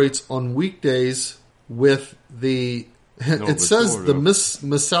celebrates on weekdays with the... It says the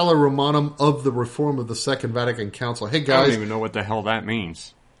Missale Romanum of the Reform of the Second Vatican Council. Hey, guys. I don't even know what the hell that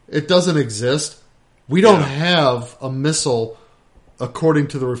means. It doesn't exist. We don't have a missal according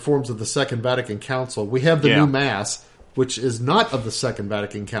to the reforms of the Second Vatican Council. We have the new Mass, which is not of the Second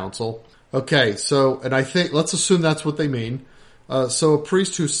Vatican Council. Okay, so, and I think, let's assume that's what they mean. So a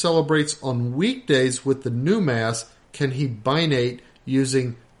priest who celebrates on weekdays with the new Mass, can he binate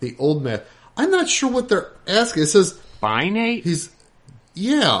using the old Mass? I'm not sure what they're asking. It says... Binate?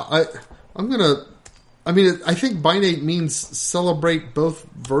 I think binate means celebrate both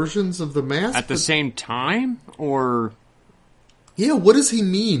versions of the Mass. At the same time? Or... Yeah, what does he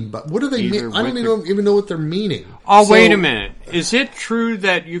mean? But what do they mean? I don't even know what they're meaning. Oh, so, wait a minute. Is it true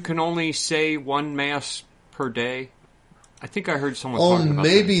that you can only say one Mass per day? I think I heard someone talking about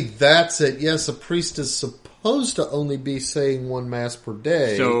maybe that's it. Yes, a priest is supposed to only be saying one Mass per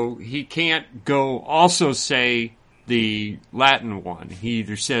day. So he can't go also say the Latin one. He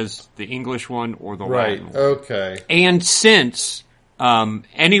either says the English one or the Latin one. Okay. And since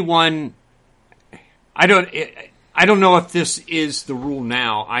anyone... I don't know if this is the rule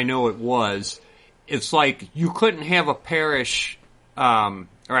now. I know it was. It's like you couldn't have a parish, or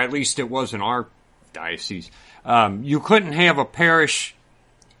at least it was in our diocese. You couldn't have a parish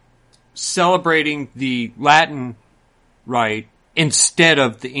celebrating the Latin rite instead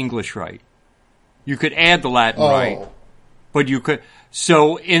of the English rite. You could add the Latin rite, but you could.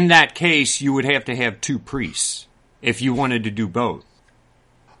 So in that case, you would have to have two priests if you wanted to do both.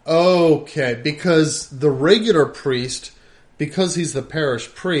 Okay, because the regular priest, because he's the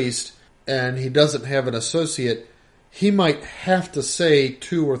parish priest and he doesn't have an associate, he might have to say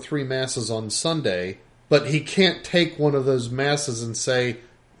 2 or 3 masses on Sunday, but he can't take one of those masses and say,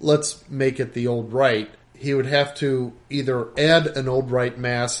 let's make it the old rite. He would have to either add an old rite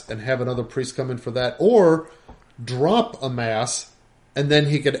mass and have another priest come in for that, or drop a mass and then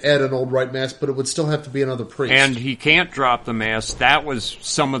he could add an old rite mass, but it would still have to be another priest. And he can't drop the mass. That was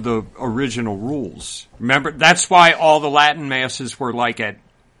some of the original rules. Remember, that's why all the Latin masses were like at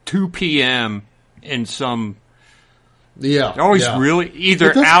 2 p.m. in some... Yeah. They're always really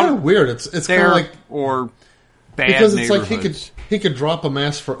either but that's out kind of weird. It's kind of like... Or bad because it's neighborhoods. Like he could drop a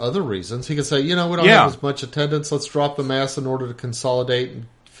mass for other reasons. He could say, we don't have as much attendance. Let's drop the mass in order to consolidate and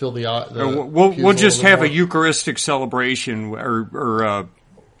fill the we'll just have a Eucharistic celebration or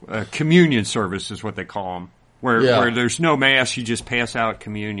a communion service is what they call them, where there's no mass, you just pass out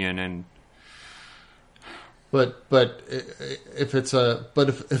communion and. But if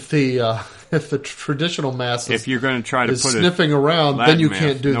the traditional mass if you're going to try to put sniffing around, Latin then you mass,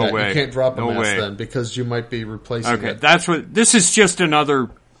 can't do that. Way. You can't drop a mass way. then because you might be replacing it. Okay, that's what this is. Just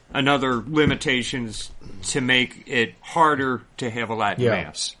another limitations to make it harder to have a Latin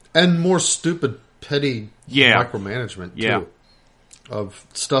mass and more stupid, petty micromanagement too of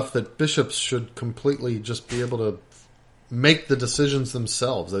stuff that bishops should completely just be able to make the decisions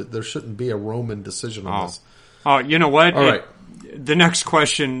themselves. There shouldn't be a Roman decision on this. Oh, you know what? All right. The next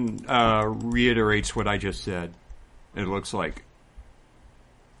question reiterates what I just said. It looks like.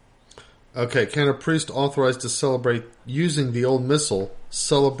 Okay, can a priest authorized to celebrate using the old missal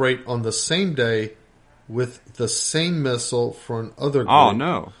celebrate on the same day with the same missal for another group? Oh,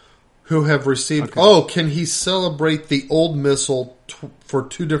 no. Who have received... Okay. Can he celebrate the old missal for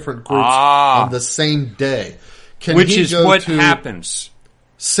 2 different groups on the same day? Which is what happens.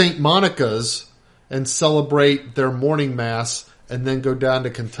 St. Monica's and celebrate their morning mass and then go down to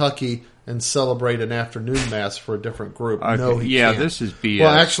Kentucky and celebrate an afternoon mass for a different group. Okay. No, he can't. This is BS. Well,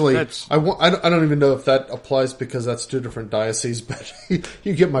 actually, I don't even know if that applies because that's 2 different dioceses, but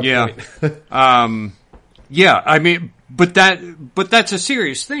you get my point. I mean, but that's a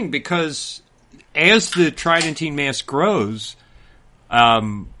serious thing because as the Tridentine Mass grows,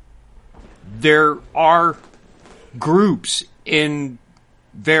 there are groups in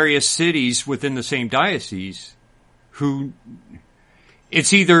various cities within the same diocese who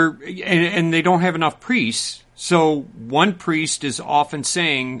it's either and they don't have enough priests, so one priest is often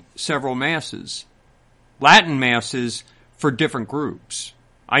saying several masses, Latin masses for different groups.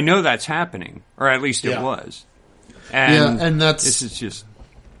 I know that's happening, or at least it was. And this is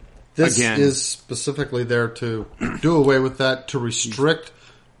specifically there to do away with that, to restrict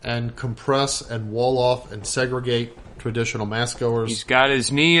and compress and wall off and segregate traditional mass goers. He's got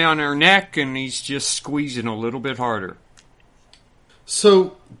his knee on her neck and he's just squeezing a little bit harder.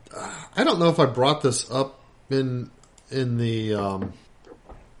 So, I don't know if I brought this up in a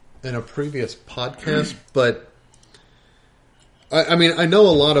previous podcast, but I mean, I know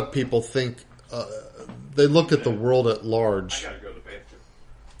a lot of people think they look at the world at large. I gotta go to the bathroom.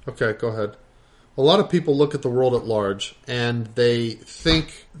 Okay, go ahead. A lot of people look at the world at large and they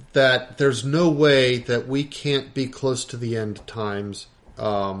think that there's no way that we can't be close to the end times.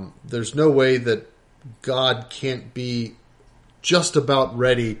 There's no way that God can't be just about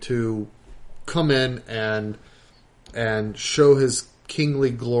ready to come in and show his kingly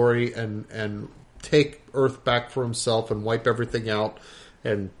glory and take earth back for himself and wipe everything out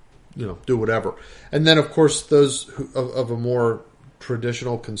and, do whatever. And then, of course, those of a more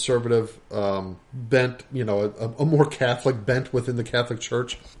traditional conservative bent, a more Catholic bent within the Catholic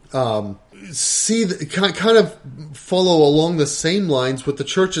Church, kind of follow along the same lines with the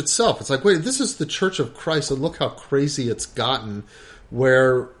church itself. It's like, wait, this is the Church of Christ, and look how crazy it's gotten,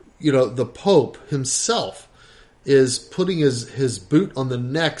 where the Pope himself is putting his boot on the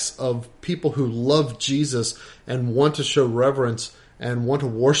necks of people who love Jesus and want to show reverence and want to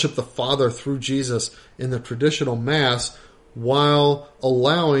worship the Father through Jesus in the traditional Mass, while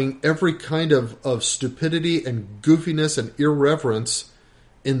allowing every kind of stupidity and goofiness and irreverence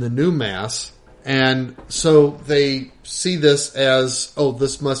in the new Mass. And so they see this as,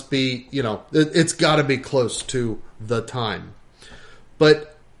 this must be, it's got to be close to the time.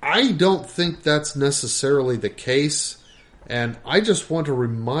 But I don't think that's necessarily the case. And I just want to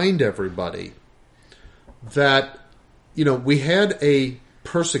remind everybody that, we had a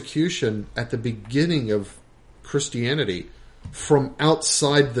persecution at the beginning of Christianity from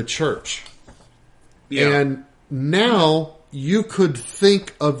outside the church. Yeah. And now you could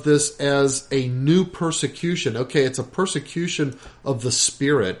think of this as a new persecution. Okay, it's a persecution of the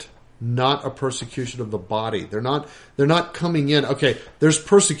spirit, not a persecution of the body. They're not coming in. Okay, there's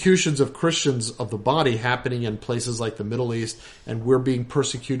persecutions of Christians of the body happening in places like the Middle East, and we're being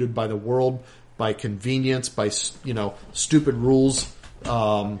persecuted by the world, by convenience, by stupid rules, the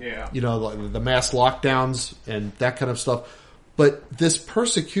mass lockdowns and that kind of stuff. But this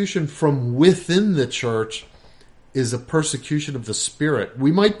persecution from within the church is a persecution of the spirit.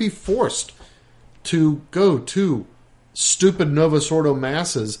 We might be forced to go to stupid Novus Ordo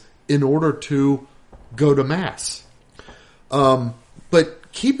masses in order to go to Mass.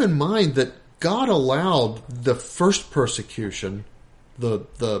 But keep in mind that God allowed the first persecution,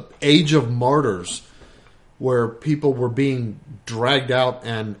 the age of martyrs, where people were being dragged out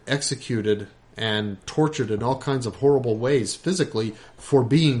and executed and tortured in all kinds of horrible ways physically for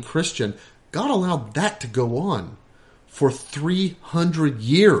being Christian. God allowed that to go on for 300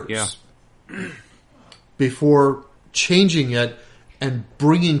 years before changing it and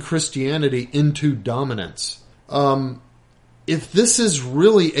bringing Christianity into dominance. If this is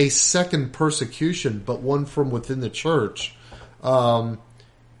really a second persecution, but one from within the church,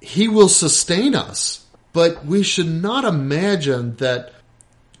 he will sustain us. But we should not imagine that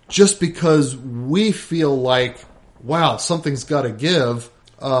just because we feel like, wow, something's got to give,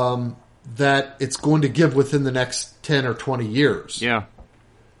 that it's going to give within the next 10 or 20 years. Yeah.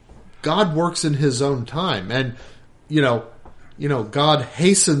 God works in his own time. And, God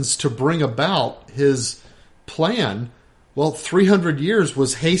hastens to bring about his plan. Well, 300 years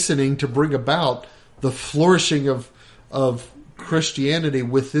was hastening to bring about the flourishing of Christianity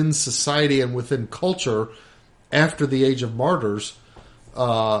within society and within culture after the Age of Martyrs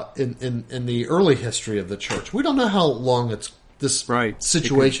in the early history of the church. We don't know how long this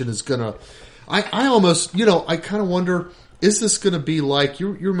situation is going to... I almost, I kind of wonder, is this going to be like...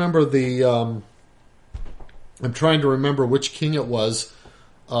 You remember the... I'm trying to remember which king it was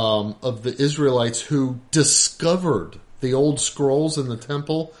of the Israelites who discovered the old scrolls in the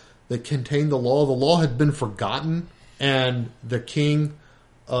temple that contained the law. The law had been forgotten, and the king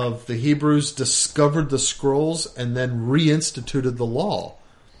of the Hebrews discovered the scrolls and then reinstituted the law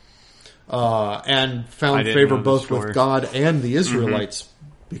and found favor both with God and the Israelites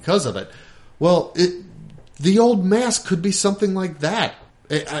because of it. Well, the old Mass could be something like that.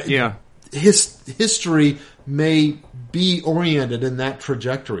 History may be oriented in that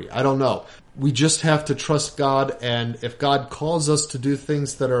trajectory. I don't know. We just have to trust God, and if God calls us to do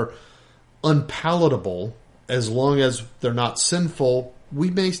things that are unpalatable, as long as they're not sinful, we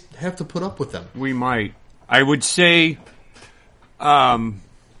may have to put up with them. We might. I would say our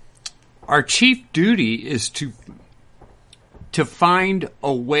chief duty is to find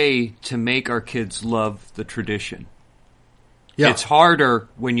a way to make our kids love the tradition. Yeah. It's harder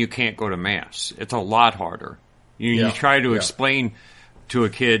when you can't go to Mass. It's a lot harder. You try to explain to a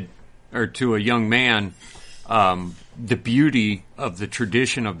kid or to a young man the beauty of the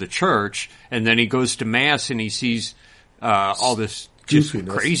tradition of the church, and then he goes to Mass and he sees all this just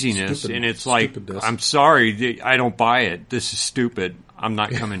craziness. And it's like, I'm sorry, I don't buy it. This is stupid. I'm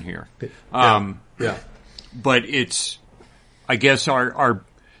not coming here. But it's, I guess our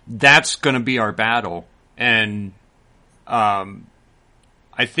that's going to be our battle. And I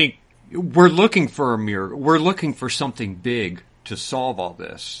think we're looking for a miracle. We're looking for something big to solve all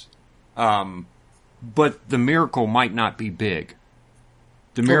this. But the miracle might not be big.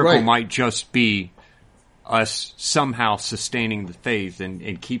 The miracle might just be us somehow sustaining the faith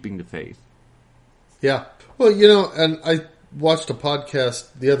and keeping the faith. Yeah. Well, you know, and I watched a podcast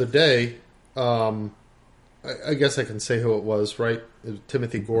the other day. I guess I can say who it was, right? It was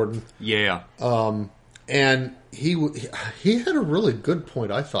Timothy Gordon. Yeah. And he had a really good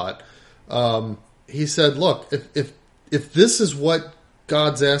point, I thought. He said, look, if this is what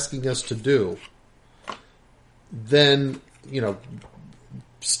God's asking us to do, then, you know,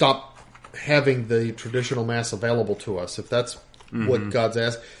 stop having the traditional Mass available to us. If that's what God's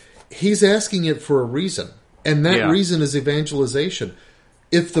asking. He's asking it for a reason. And that reason is evangelization.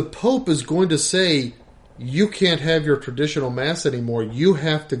 If the Pope is going to say, you can't have your traditional Mass anymore, you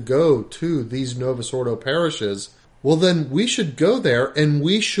have to go to these Novus Ordo parishes, well then we should go there and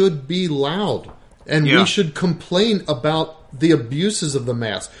we should be loud. And we should complain about the abuses of the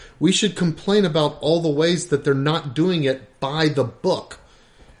Mass. We should complain about all the ways that they're not doing it by the book.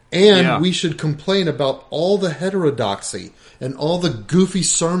 And we should complain about all the heterodoxy and all the goofy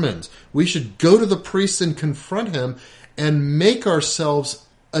sermons. We should go to the priest and confront him and make ourselves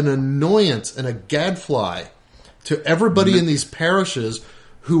an annoyance and a gadfly to everybody in these parishes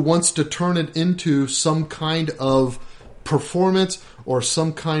who wants to turn it into some kind of performance or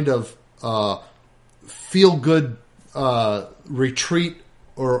some kind of feel-good retreat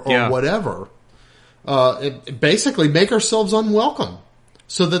or whatever. Basically make ourselves unwelcome.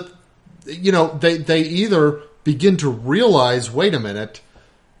 So that, you know, they either begin to realize, wait a minute,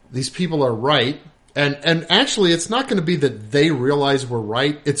 these people are right. And actually, it's not going to be that they realize we're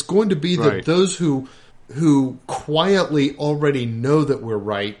right. It's going to be that those who quietly already know that we're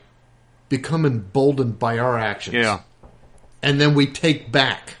right become emboldened by our actions. Yeah. And then we take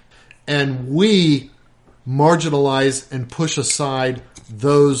back. And we marginalize and push aside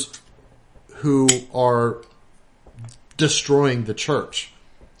those who are destroying the church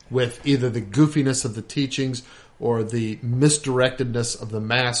with either the goofiness of the teachings or the misdirectedness of the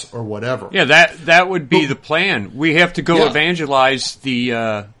Mass or whatever. Yeah, that would be the plan. We have to go evangelize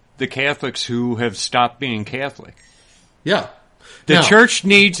the Catholics who have stopped being Catholic. Yeah. The church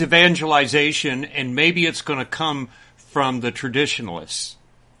needs evangelization, and maybe it's going to come from the traditionalists.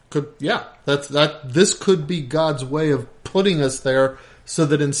 This could be God's way of putting us there so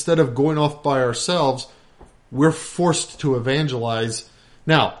that instead of going off by ourselves, we're forced to evangelize.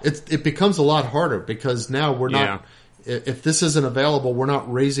 Now, it becomes a lot harder because now we're not, if this isn't available, we're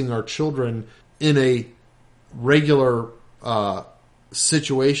not raising our children in a regular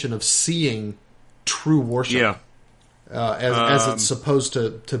situation of seeing true worship as it's supposed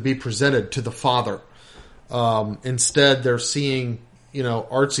to be presented to the Father. Instead, they're seeing, you know,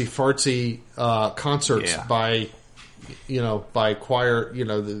 artsy-fartsy concerts by choir, you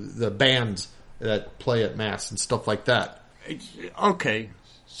know, the bands that play at Mass and stuff like that. Okay,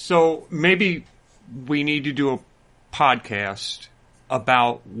 so maybe we need to do a podcast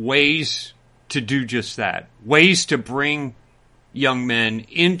about ways to do just that. Ways to bring young men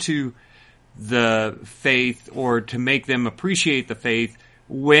into the faith or to make them appreciate the faith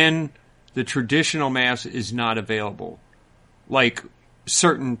when the traditional Mass is not available. Like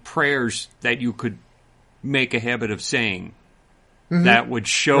certain prayers that you could make a habit of saying that would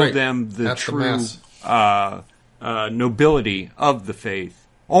show them the true nobility of the faith.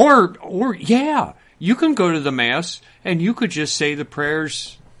 Or you can go to the Mass and you could just say the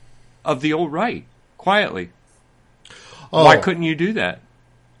prayers of the old rite quietly. Why couldn't you do that?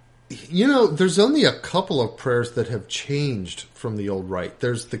 You know, there's only a couple of prayers that have changed from the old rite.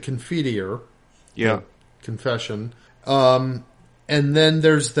 There's the Confiteor, confession, and then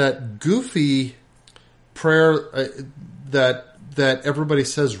there's that goofy prayer that everybody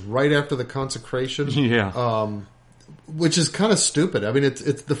says right after the consecration. Which is kind of stupid. I mean,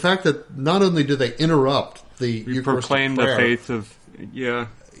 it's the fact that not only do they interrupt the Eucharistic proclaim prayer, the faith of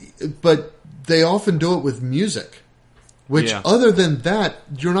but they often do it with music. Which, other than that,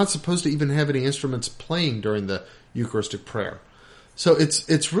 you're not supposed to even have any instruments playing during the Eucharistic prayer. So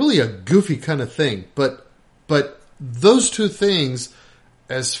it's really a goofy kind of thing. But those two things,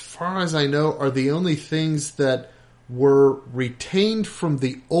 as far as I know, are the only things that were retained from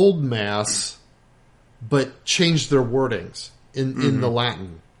the old Mass, but changed their wordings in the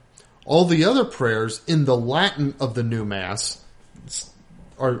Latin. All the other prayers in the Latin of the new Mass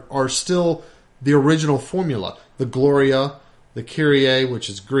are still the original formula. The Gloria, the Kyrie, which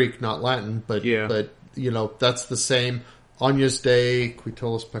is Greek, not Latin, but that's the same. Agnus Dei, qui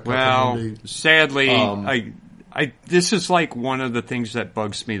tollis peccata mundi. Sadly, this is like one of the things that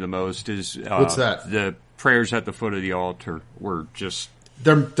bugs me the most is what's that? The prayers at the foot of the altar were just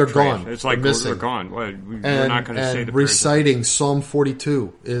they're gone. It's like they're gone. We're not going to say the reciting Psalm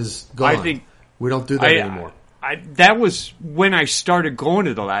 42 is gone. I think we don't do that anymore. That was when I started going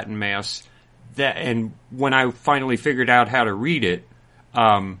to the Latin Mass. And when I finally figured out how to read it,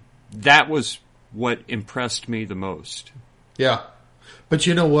 that was what impressed me the most. Yeah. But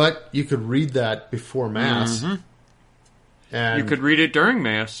you know what? You could read that before Mass. Mm-hmm. And you could read it during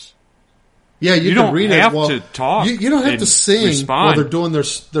Mass. Yeah, you don't read have it while, to talk. You don't have to sing respond. while they're doing their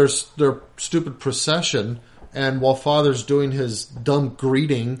stupid procession, and while Father's doing his dumb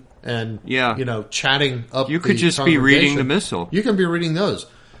greeting and chatting up. You could just be reading the Missal. You can be reading those.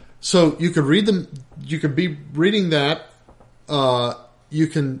 So you could read them. You could be reading that. You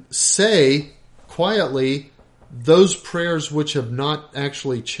can say quietly those prayers which have not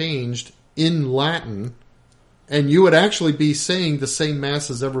actually changed in Latin, and you would actually be saying the same Mass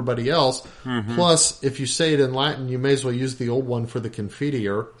as everybody else. Mm-hmm. Plus, if you say it in Latin, you may as well use the old one for the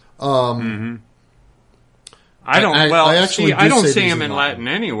Confiteor. I don't say them in Latin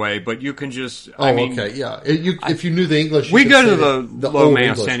anyway, but you can just. Okay, yeah. If you knew the English, we go to the low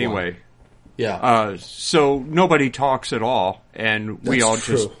Mass English anyway. One. Yeah. So nobody talks at all, and we all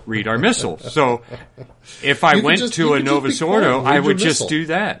just read our Missal. So if I went to a Novus Ordo, I would just do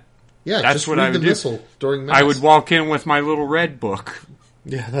that. Yeah, that's what I would do during Mass. I would walk in with my little red book.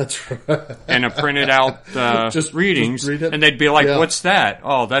 Yeah, that's right. And a printed out readings, just read and they'd be like, "What's that?"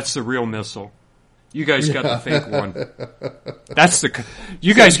 Oh, that's the real Missal. You guys got the fake one. That's the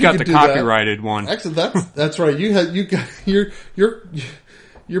you guys got the copyrighted one. Actually, that's right. You got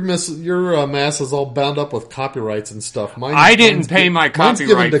your Mass is all bound up with copyrights and stuff. I didn't pay my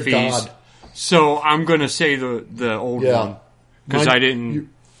copyright fees, God. so I'm going to say the old one because I didn't.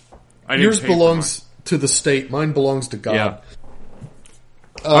 Yours belongs to the state. Mine belongs to God. Yeah.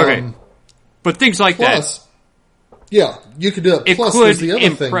 Okay, but things like that. Yeah, you could do it. It Plus, could the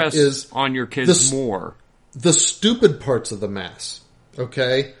other impress thing is on your kids more. The stupid parts of the Mass.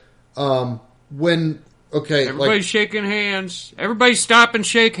 Okay, everybody's shaking hands. Everybody stop and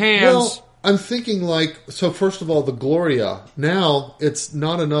shake hands. Well, I'm thinking first of all, the Gloria. Now, it's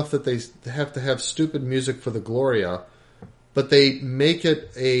not enough that they have to have stupid music for the Gloria, but they make it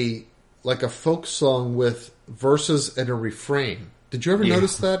a folk song with verses and a refrain. Did you ever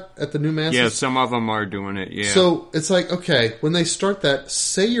notice that at the new Masses? Yeah, some of them are doing it, yeah. So, it's like, okay, when they start that,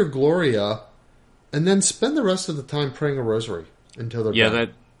 say your Gloria, and then spend the rest of the time praying a rosary until they're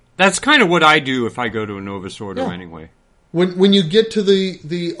done. That's kind of what I do if I go to a Novus Ordo anyway. When you get to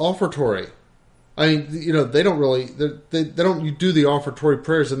the offertory, they don't really they don't do the offertory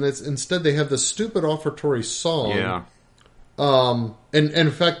prayers, and instead they have the stupid offertory song. Yeah. And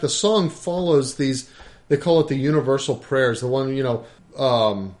in fact, the song follows these. They call it the universal prayers. The one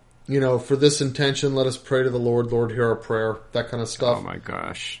for this intention, let us pray to the Lord. Lord, hear our prayer. That kind of stuff. Oh my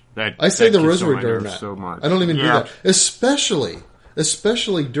gosh, I say the rosary during that. So much. I don't even do that, especially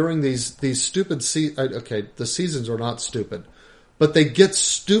during these stupid the seasons are not stupid, but they get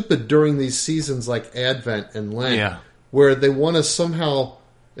stupid during these seasons like Advent and Lent, where they want to somehow.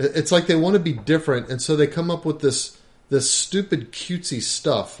 It's like they want to be different, and so they come up with this stupid cutesy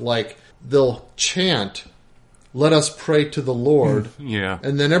stuff like. They'll chant, let us pray to the Lord.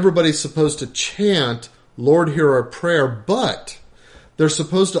 And then everybody's supposed to chant, Lord, hear our prayer. But they're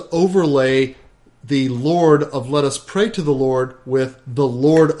supposed to overlay the Lord of let us pray to the Lord with the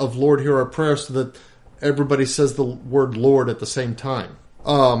Lord of Lord, hear our prayer, so that everybody says the word Lord at the same time.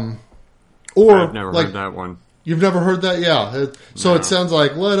 I've never heard that one. You've never heard that? Yeah. So it sounds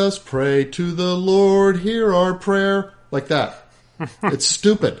like, let us pray to the Lord, hear our prayer. Like that. It's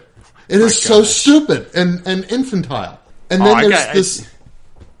stupid. It is so stupid and infantile. And then there's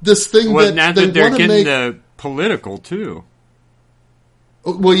this thing that now they that they're want to getting make the political too.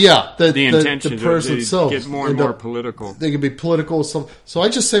 Well, yeah, the intention the prayers themselves get more and more political. They can be political. So I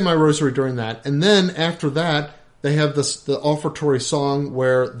just say my rosary during that, and then after that, they have the offertory song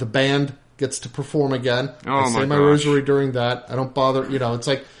where the band gets to perform again. I say my rosary during that. I don't bother. It's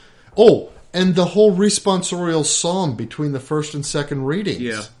like, and the whole responsorial psalm between the first and second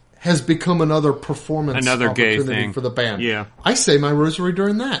readings. Has become another performance gay opportunity thing for the band. Yeah. I say my rosary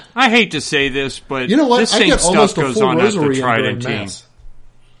during that. I hate to say this, but you know what? This same stuff goes on at the Tridentine.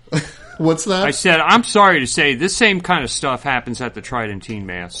 What's that? I said, I'm sorry to say, this same kind of stuff happens at the Tridentine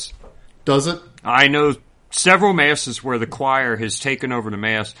Mass. Does it? I know several masses where the choir has taken over the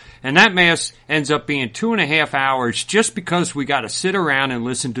mass, and that mass ends up being 2.5 hours just because we got to sit around and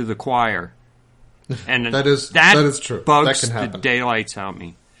listen to the choir. And that is true. Bugs that can happen. The daylights out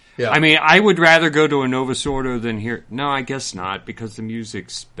me. Yeah. I mean, I would rather go to a Novus Ordo than hear. No, I guess not, because the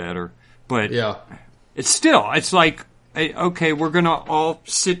music's better. But yeah, it's like, okay, we're gonna all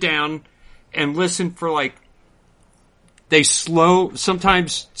sit down and listen for like.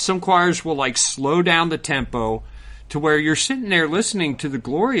 Sometimes some choirs will like slow down the tempo to where you're sitting there listening to the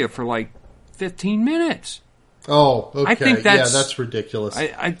Gloria for like 15 minutes. Oh, okay. I think that's ridiculous.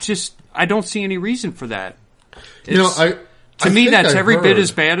 I don't see any reason for that. To me, that's every bit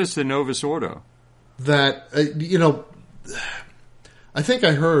as bad as the Novus Ordo. That, I think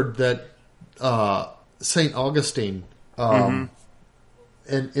I heard that St. Augustine, in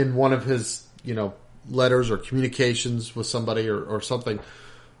one of his, letters or communications with somebody or something,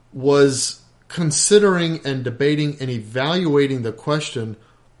 was considering and debating and evaluating the question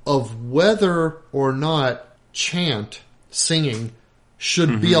of whether or not singing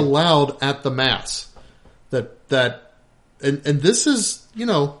should be allowed at the Mass. And this is,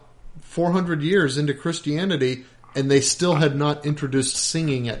 400 years into Christianity, and they still had not introduced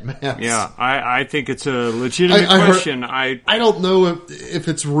singing at Mass. Yeah, I think it's a legitimate question. I don't know if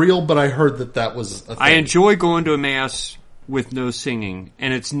it's real, but I heard that was a thing. I enjoy going to a Mass with no singing,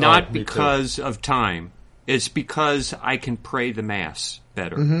 and it's not because of time. It's because I can pray the Mass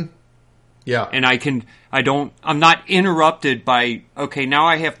better. Mm-hmm. Yeah. And I'm not interrupted by, okay, now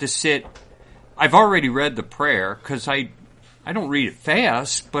I have to sit. I've already read the prayer, because I don't read it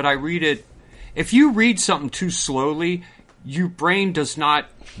fast, but I read it. If you read something too slowly, your brain does not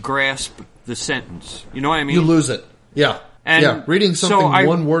grasp the sentence. You know what I mean? You lose it. Yeah. And reading something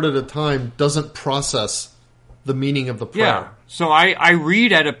one word at a time doesn't process the meaning of the prayer. Yeah. So I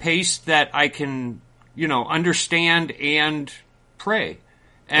read at a pace that I can, understand and pray.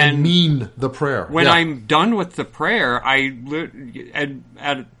 And mean the prayer. When I'm done with the prayer,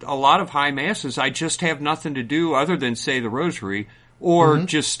 at a lot of high masses, I just have nothing to do other than say the rosary, or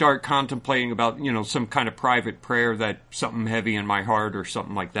just start contemplating about, some kind of private prayer, that something heavy in my heart or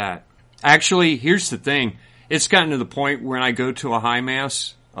something like that. Actually, here's the thing. It's gotten to the point when I go to a high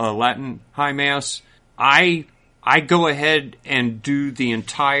mass, a Latin high mass, I go ahead and do the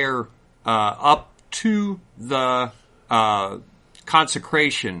entire, up to the,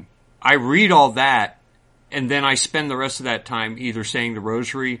 consecration. I read all that, and then I spend the rest of that time either saying the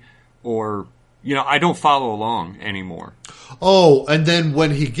rosary or, I don't follow along anymore. Oh, and then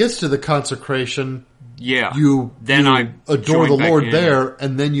when he gets to the consecration, you adore the Lord there,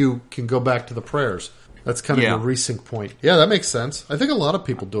 and then you can go back to the prayers. That's kind of your resync point. Yeah, that makes sense. I think a lot of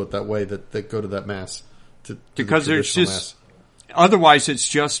people do it that way, that go to that Mass. Because there's just... Mass. Otherwise, it's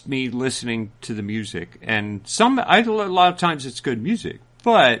just me listening to the music, and a lot of times it's good music.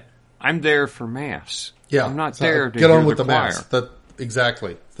 But I'm there for Mass. Yeah, I'm not there to get hear on with the choir. Mass.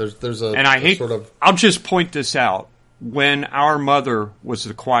 Exactly. There's a and I hate. Sort of... I'll just point this out. When our mother was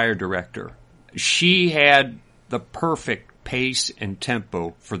the choir director, she had the perfect pace and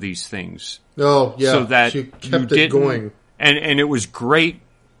tempo for these things. Oh yeah, so that she kept it going, and it was great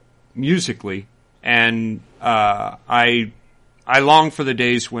musically. And I long for the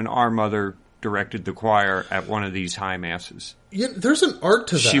days when our mother directed the choir at one of these high masses. Yeah, there's an art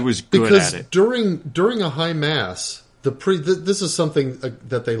to that. She was good at it. During a high mass, this is something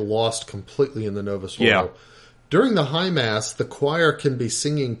that they lost completely in the Novus Ordo. Yeah. During the high mass, the choir can be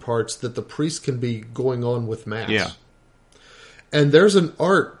singing parts that the priest can be going on with mass. Yeah. And there's an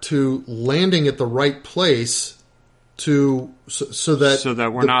art to landing at the right place so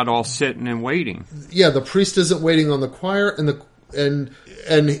that we're not all sitting and waiting. Yeah, the priest isn't waiting on the choir, and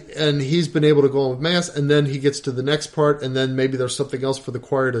he's been able to go on with mass, and then he gets to the next part, and then maybe there's something else for the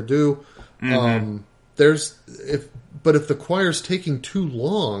choir to do. Mm-hmm. But if the choir's taking too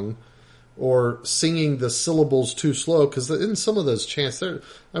long, or singing the syllables too slow, because in some of those chants,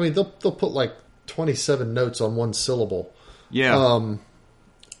 they'll put like 27 notes on one syllable. Yeah.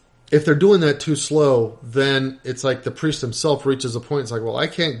 If they're doing that too slow, then it's like the priest himself reaches a point. It's like, well, I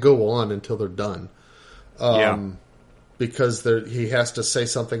can't go on until they're done, because he has to say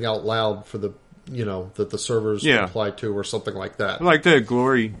something out loud for the that the servers reply to, or something like that. Like the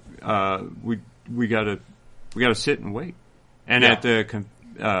glory, we gotta sit and wait, and at the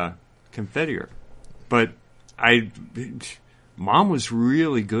Confiteor, but Mom was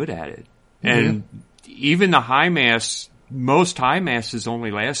really good at it, and even the high mass. Most high masses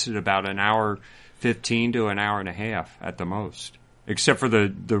only lasted about an hour 15 to an hour and a half at the most, except for the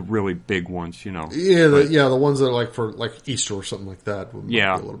really big ones, Yeah, the ones that are like for like Easter or something like that would be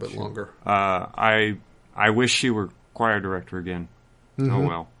a little bit longer. I wish she were choir director again. Oh,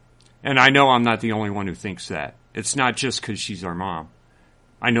 well. And I know I'm not the only one who thinks that. It's not just because she's our mom.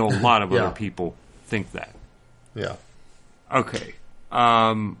 I know a lot of other people think that. Yeah. Okay.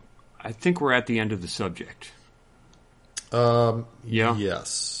 I think we're at the end of the subject. Yeah?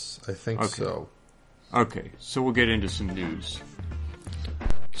 Yes, I think so. Okay, so we'll get into some news.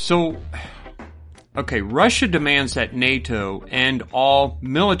 So, okay, Russia demands that NATO end all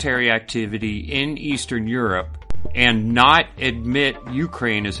military activity in Eastern Europe and not admit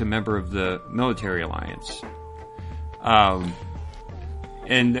Ukraine as a member of the military alliance. And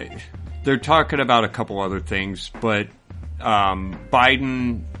they're talking about a couple other things, but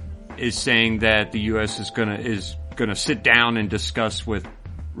Biden is saying that the U.S. is gonna sit down and discuss with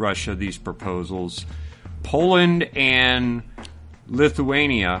Russia these proposals. Poland and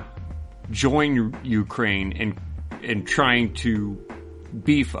Lithuania join Ukraine in trying to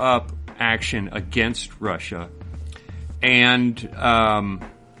beef up action against Russia. And the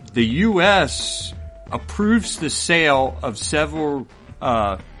U.S. approves the sale of several,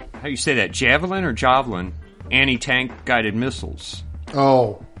 how do you say that, Javelin anti-tank guided missiles.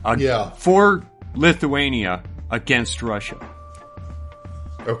 Oh, yeah. For Lithuania against Russia.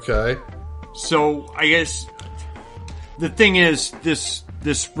 Okay. So I guess the thing is this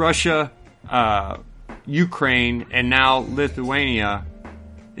Russia, Ukraine, and now Lithuania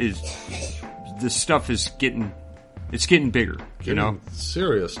this stuff is getting bigger. You know,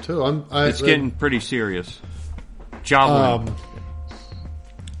 serious too. It's getting pretty serious. Javelin.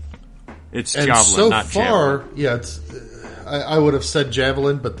 It's and Javelin, so not far, Javelin. yeah. It's. I would have said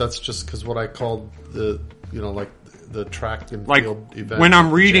Javelin, but that's just because what I called the track and field event. When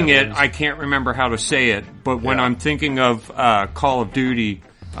I'm reading it, I can't remember how to say it, but when I'm thinking of Call of Duty,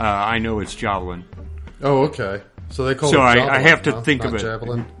 I know it's Javelin. Oh, okay. So they call it Javelin. I have to think of it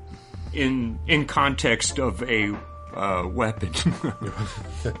Javelin. in context of a weapon.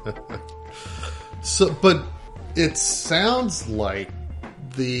 So, but it sounds like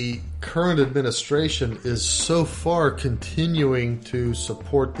the current administration is so far continuing to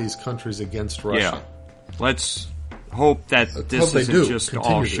support these countries against Russia. Yeah. Let's hope that this isn't just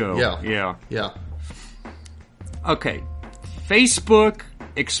all show. Yeah. Okay. Facebook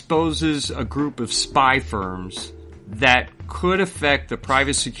exposes a group of spy firms that could affect the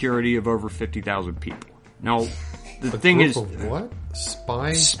private security of over 50,000 people. Now, the thing is... what?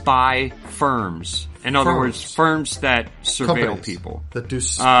 Spy firms. In other words, firms that surveil companies people. That do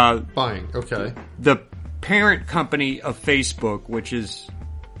spying. Okay. The parent company of Facebook, which is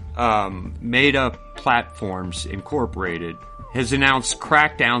Meta Platforms Incorporated, has announced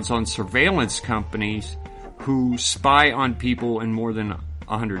crackdowns on surveillance companies who spy on people in more than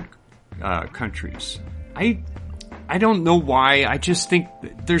 100 countries. I don't know why. I just think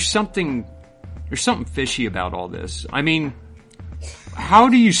there's something fishy about all this. I mean, how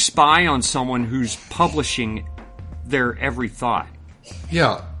do you spy on someone who's publishing their every thought?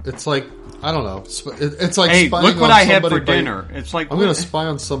 Yeah, it's like, I don't know. It's like hey, spying look what on I had for somebody dinner. It's like I'm going to spy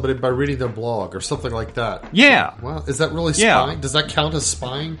on somebody by reading their blog or something like that. Yeah. Well, is that really spying? Does that count as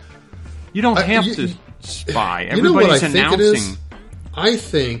spying? You don't have to spy. You know what I Everybody's think it is? announcing. I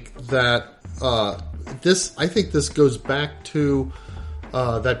think that this goes back to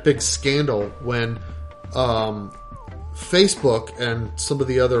that big scandal when Facebook and some of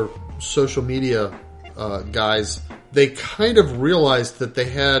the other social media guys, they kind of realized that they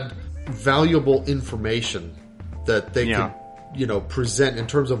had valuable information that they could, present in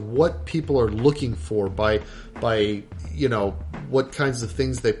terms of what people are looking for by what kinds of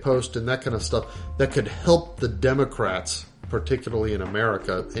things they post and that kind of stuff that could help the Democrats, particularly in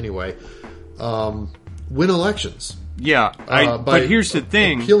America anyway, win elections. Yeah, but here's the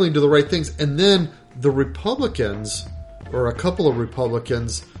thing. Appealing to the right things. And then the Republicans, or a couple of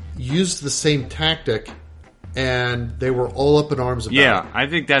Republicans, used the same tactic, and they were all up in arms about it. Yeah, I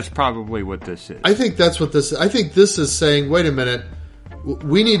think that's probably what this is. I think that's what this is. I think this is saying, wait a minute,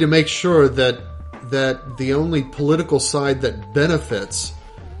 we need to make sure that the only political side that benefits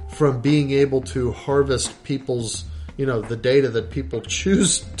from being able to harvest people's, the data that people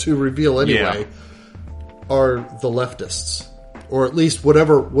choose to reveal anyway, are the leftists, or at least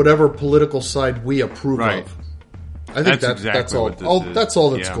whatever political side we approve of. I think that's all. That's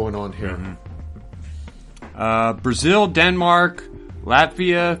all that's going on here. Mm-hmm. Brazil, Denmark,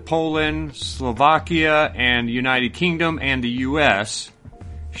 Latvia, Poland, Slovakia, and United Kingdom and the U.S.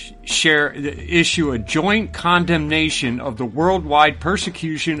 issue a joint condemnation of the worldwide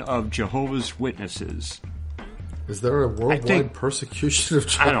persecution of Jehovah's Witnesses. Is there a worldwide persecution of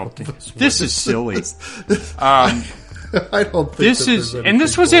Jehovah's Witnesses? I don't think this is silly. I don't think this is, and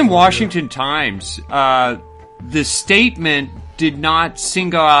this was in Washington Times. The statement did not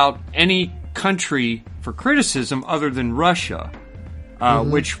single out any country for criticism other than Russia,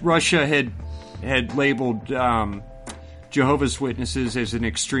 which Russia had labeled Jehovah's Witnesses as an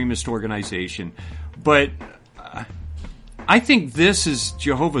extremist organization. But I think this is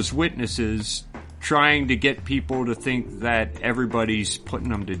Jehovah's Witnesses trying to get people to think that everybody's putting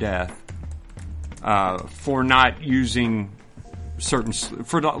them to death for not using certain,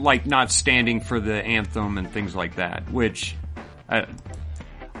 for like not standing for the anthem and things like that. Which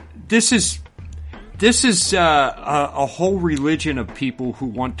this is a whole religion of people who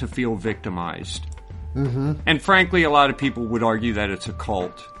want to feel victimized. Mm-hmm. And frankly, a lot of people would argue that it's a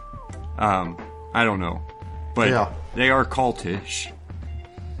cult. I don't know. But they are cultish.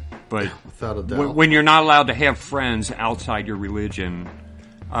 But without a doubt. When you're not allowed to have friends outside your religion,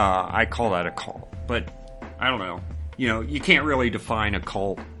 I call that a cult. But I don't know. You know, you can't really define a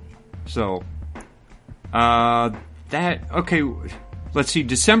cult. So, okay, let's see.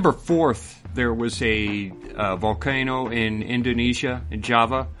 December 4th, there was a volcano in Indonesia, in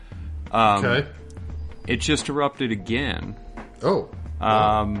Java. Okay. It just erupted again. Oh.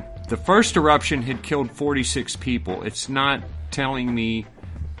 The first eruption had killed 46 people. It's not telling me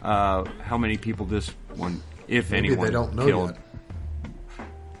how many people this one, if Maybe anyone, they don't know killed. yet.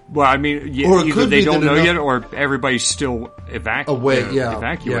 Well, I mean, either they don't know yet, or everybody's still evacuated. Yeah,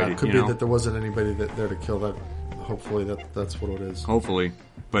 it could be that there wasn't anybody there to kill that. Hopefully, that's what it is. Hopefully,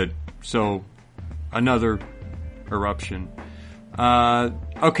 but so another eruption.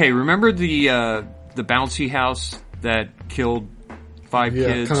 Okay, remember the bouncy house that killed 5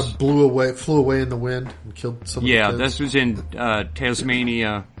 kids? Yeah, kind of flew away in the wind and killed some. Yeah, of the kids. this was in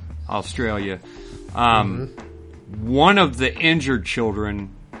Tasmania, Australia. One of the injured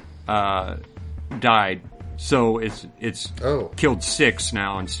children died, so it's killed 6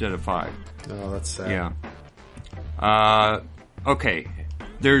 now instead of 5. Oh, that's sad. Yeah. Okay,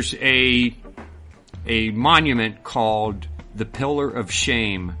 there's a monument called the Pillar of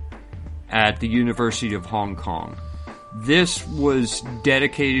Shame at the University of Hong Kong. This was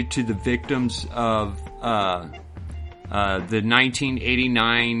dedicated to the victims of the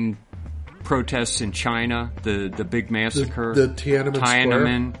 1989 protests in China, the big massacre, the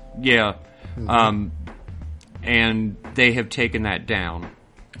Tiananmen Square. Yeah. And they have taken that down.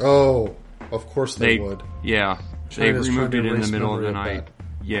 Oh, of course they would. Yeah. China's they removed it in the middle of the memory night.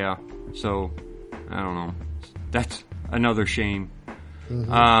 Yeah. So, I don't know. That's another shame.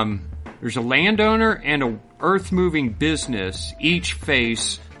 There's a landowner and a earth-moving business each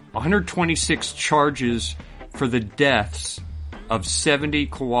face 126 charges for the deaths of 70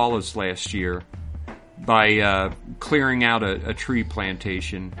 koalas last year by clearing out a tree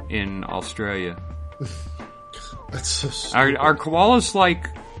plantation in Australia. That's so stupid. Are koalas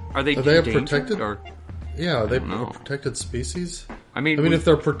are they protected? Or? Yeah, are they a protected species? I mean, if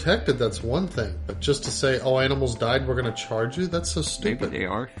they're protected, that's one thing. But just to say, animals died, we're going to charge you? That's so stupid. Maybe they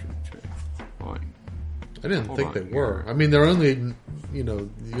are. I didn't think they were. I mean, they're only,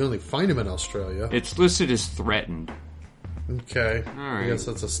 you only find them in Australia. It's listed as threatened. Okay. All right. I guess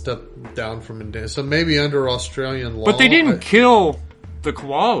that's a step down from endangered. So maybe under Australian law. But they didn't kill the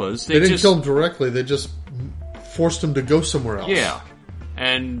koalas. They didn't kill them directly. They just forced them to go somewhere else. Yeah.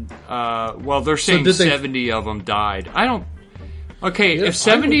 And, they're saying 70 of them died. I don't... Okay, if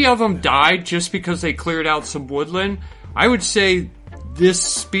 70 of them died just because they cleared out some woodland, I would say this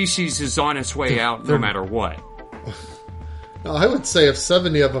species is on its way out no matter what. No, I would say if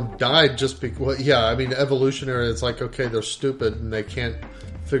 70 of them died just because... evolutionary, it's like, okay, they're stupid and they can't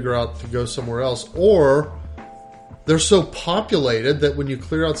figure out to go somewhere else. Or they're so populated that when you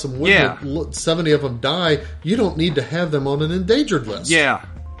clear out some woodland, 70 of them die, you don't need to have them on an endangered list. Yeah.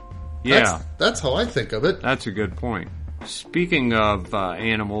 Yeah. That's how I think of it. That's a good point. Speaking of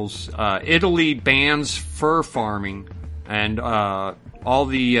animals, Italy bans fur farming, and all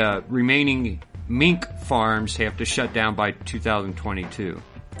the remaining mink farms have to shut down by 2022.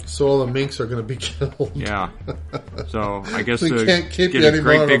 So all the minks are going to be killed. Yeah. So I guess we can't keep get you a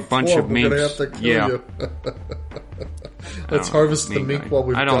great big bunch of minks. We're going to have to kill you. Let's harvest the mink while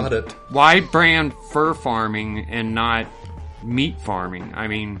we've got it. Why brand fur farming and not meat farming? I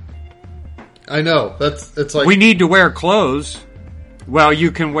mean... I know. It's like... We need to wear clothes. Well,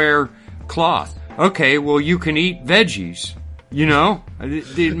 you can wear cloth. Okay, well, you can eat veggies.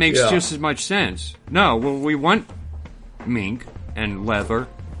 It makes just as much sense. No, well, we want mink and leather,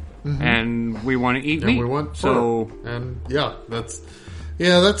 and we want to eat meat. And we want fur. And that's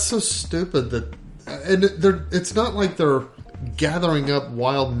so stupid that... And it's not like they're gathering up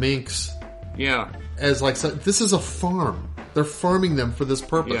wild minks Yeah. As like, this is a farm. They're farming them for this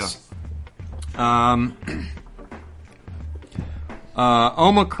purpose. Yeah.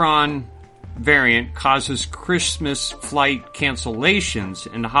 Omicron variant causes Christmas flight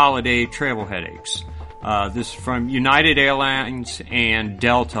cancellations and holiday travel headaches. This from United Airlines and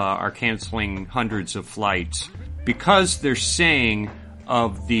Delta are canceling hundreds of flights because they're saying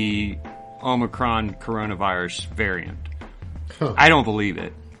of the Omicron coronavirus variant. Huh. I don't believe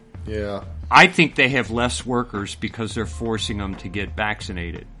it. Yeah. I think they have less workers because they're forcing them to get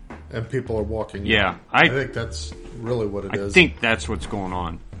vaccinated. And people are walking. Yeah. I think that's really what it is. I think that's what's going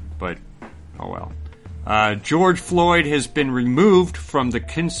on. But, oh well. George Floyd has been removed from the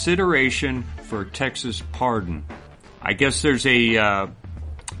consideration for Texas pardon. I guess there's a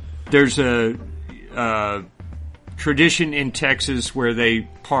tradition in Texas where they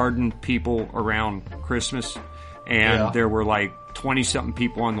pardon people around Christmas, and there were like 20-something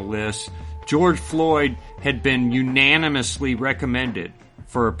people on the list. George Floyd had been unanimously recommended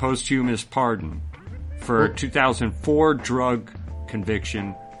for a posthumous pardon for a 2004 drug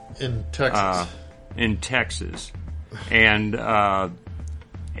conviction in Texas. And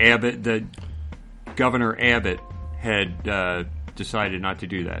Abbott, the Governor Abbott, had decided not to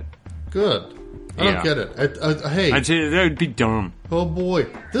do that. Good. I don't get it. Hey, I'd say that would be dumb. Oh boy,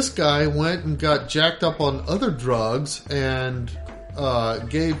 this guy went and got jacked up on other drugs and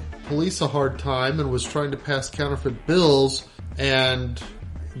gave police a hard time and was trying to pass counterfeit bills and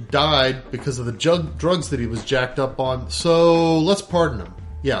died because of the drugs that he was jacked up on. So let's pardon him.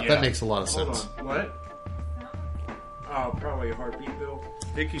 Yeah, that makes a lot of sense. On. What? Oh, probably a heartbeat bill. I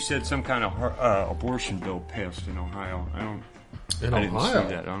think he said some kind of abortion bill passed in Ohio. I didn't see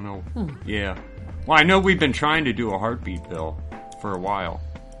that. I don't know. Yeah. Well, I know we've been trying to do a heartbeat bill for a while.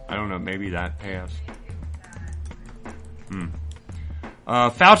 I don't know. Maybe that passed.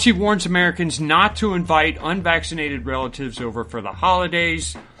 Fauci warns Americans not to invite unvaccinated relatives over for the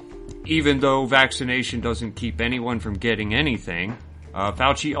holidays, even though vaccination doesn't keep anyone from getting anything.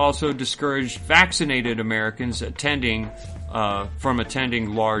 Fauci also discouraged vaccinated Americans from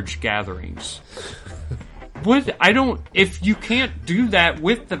attending large gatherings. If you can't do that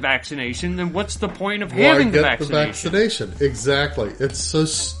with the vaccination, then what's the point of having the vaccination? Exactly. It's so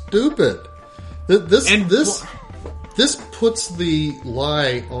stupid. This puts the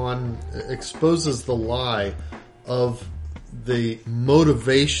lie on, exposes the lie of the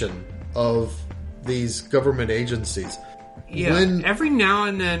motivation of these government agencies. Yeah, every now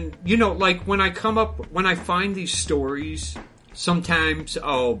and then, like when I find these stories, sometimes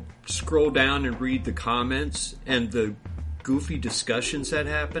I'll scroll down and read the comments and the goofy discussions that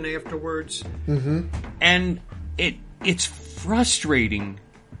happen afterwards. Mm-hmm. And it's frustrating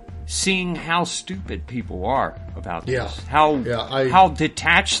seeing how stupid people are about this. How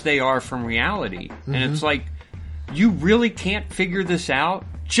detached they are from reality. Mm-hmm. And it's like, you really can't figure this out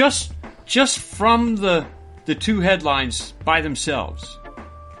just from the two headlines by themselves.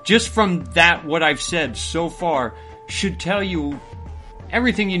 Just from that, what I've said so far should tell you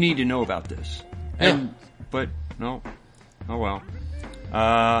everything you need to know about this. But no. Oh well.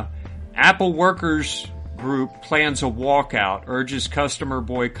 Apple Workers Group plans a walkout, urges customer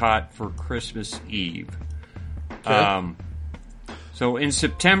boycott for Christmas Eve. Okay. So in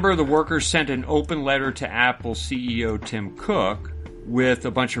September, the workers sent an open letter to Apple CEO Tim Cook with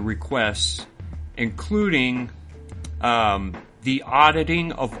a bunch of requests, including the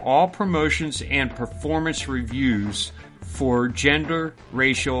auditing of all promotions and performance reviews for gender,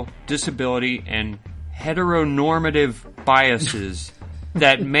 racial, disability, and heteronormative biases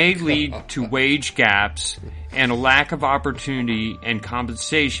that may lead to wage gaps and a lack of opportunity and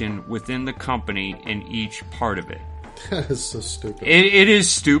compensation within the company in each part of it. That is so stupid. It is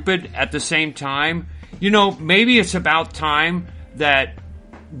stupid. At the same time, maybe it's about time that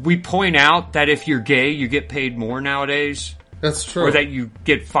we point out that if you're gay, you get paid more nowadays. That's true. Or that you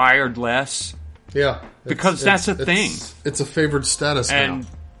get fired less. Yeah. Because that's a thing. It's a favored status and now.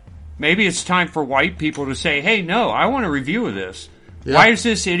 Maybe it's time for white people to say, hey, no, I want a review of this. Yeah. Why is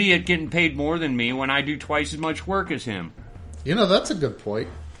this idiot getting paid more than me when I do twice as much work as him? That's a good point.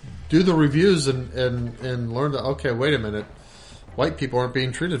 Do the reviews and learn that, okay, wait a minute. White people aren't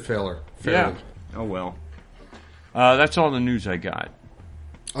being treated fairly. Yeah. Oh, well. That's all the news I got.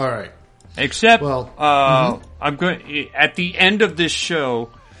 All right. Except, I'm going at the end of this show,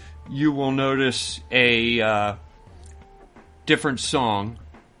 you will notice a different song,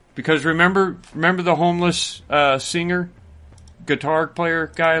 because remember the homeless singer, guitar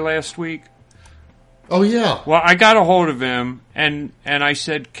player guy last week? Oh yeah. Well, I got a hold of him and I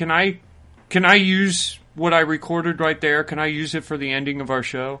said, can I use what I recorded right there? Can I use it for the ending of our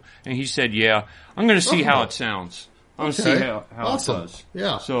show?" And he said, "Yeah." I'm going to see how it sounds. I'm going to see how awesome. it does.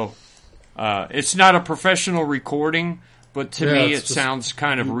 Yeah. So it's not a professional recording, but to me it sounds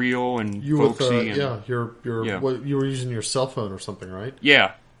kind of real and folksy. You were using your cell phone or something, right?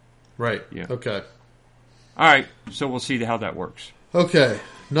 Yeah. Right. Yeah. Okay. All right. So we'll see how that works. Okay.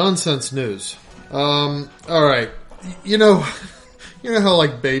 Nonsense news. All right. You know how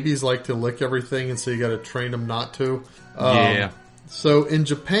like babies like to lick everything, and so you got to train them not to. Yeah. So in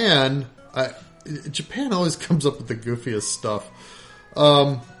Japan, Japan always comes up with the goofiest stuff.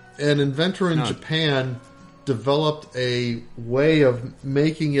 An inventor in Japan developed a way of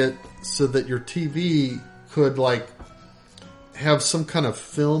making it so that your TV could like have some kind of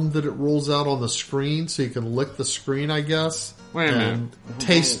film that it rolls out on the screen, so you can lick the screen, I guess. Wait a minute.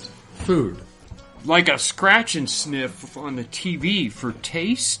 Taste food. Like a scratch and sniff on the TV for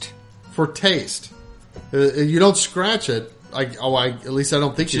taste? For taste. You don't scratch it. At least I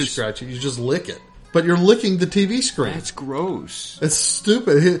don't think you scratch it. You just lick it. But you're licking the TV screen. That's gross. It's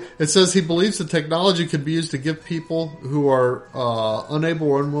stupid. It says he believes the technology could be used to give people who are unable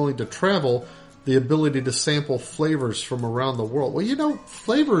or unwilling to travel the ability to sample flavors from around the world. Well,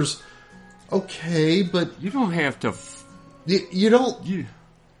 flavors, okay, but... You don't have to... You don't...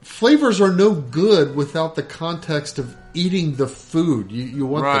 Flavors are no good without the context of eating the food. You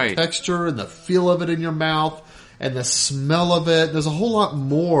want the texture and the feel of it in your mouth and the smell of it. There's a whole lot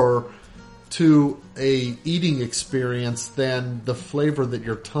more to a eating experience than the flavor that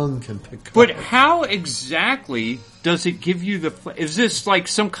your tongue can pick up. But how exactly does it give you the... Is this like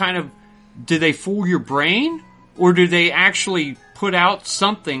some kind of... Do they fool your brain? Or do they actually put out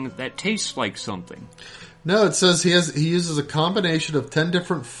something that tastes like something? No, it says he uses a combination of 10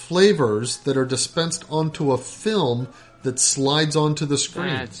 different flavors that are dispensed onto a film that slides onto the screen.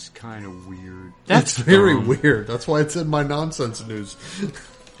 That's kind of weird. That's very weird. That's why it's in my nonsense news.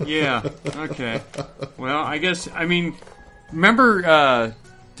 Yeah, okay. Well, I guess, remember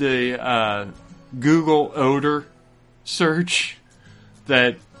the Google odor search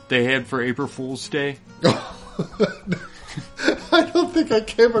that they had for April Fool's Day? I don't think I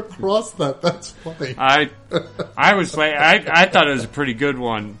came across that. That's funny. I was like, I thought it was a pretty good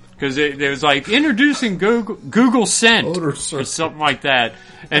one because it was like introducing Google Scent or something like that,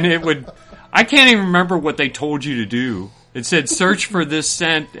 and it would. I can't even remember what they told you to do. It said search for this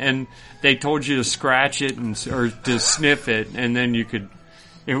scent, and they told you to scratch it or to sniff it, and then you could.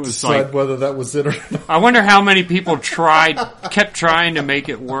 It was decide like whether that was it or not. I wonder how many people kept trying to make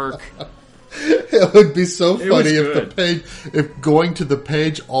it work. It would be so funny if going to the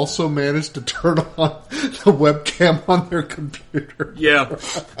page also managed to turn on the webcam on their computer. Yeah.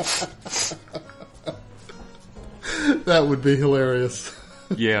 That would be hilarious.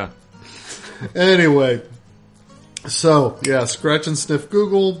 Yeah. Anyway. So, yeah, scratch and sniff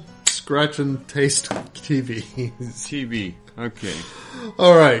Google, scratch and taste TV. TV. Okay.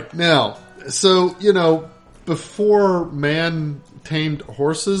 All right. Now, so, before man tamed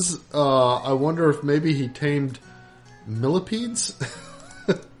horses, I wonder if maybe he tamed millipedes?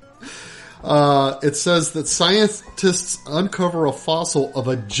 It says that scientists uncover a fossil of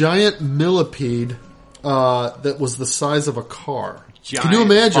a giant millipede that was the size of a car. Can you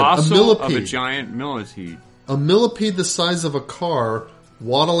imagine? A millipede. Of a giant millipede. A millipede the size of a car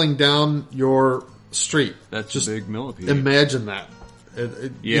waddling down your street. That's just a big millipede. Imagine that.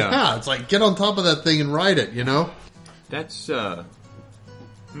 Yeah, it's like get on top of that thing and ride it, That's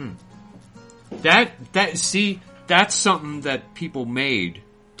that's something that people made.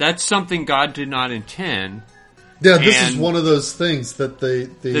 That's something God did not intend. Yeah, this is one of those things that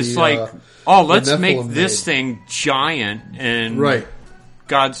it's like, let's make this thing giant, and right.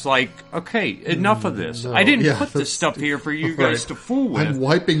 God's like, okay, enough of this. I didn't put this stuff here for you guys to fool with. I'm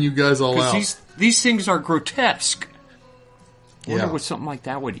wiping you guys all out. These things are grotesque. I wonder what something like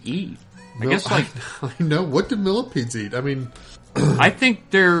that would eat. I guess I know. What do millipedes eat? I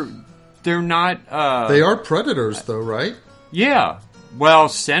think they're not. They are predators, though, right? Yeah. Well,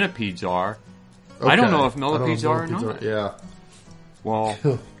 centipedes are. Okay. I don't know if millipedes are or not. Yeah. Well,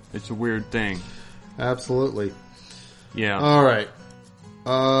 it's a weird thing. Absolutely. Yeah. All right.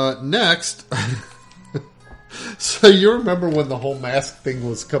 Next. So you remember when the whole mask thing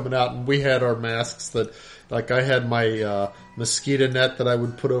was coming out, and we had our masks that, like, I had my mosquito net that I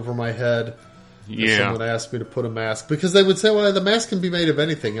would put over my head. Yeah. Someone asked me to put a mask because they would say, "Well, the mask can be made of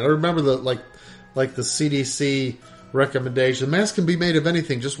anything." And I remember like the CDC recommendation: the mask can be made of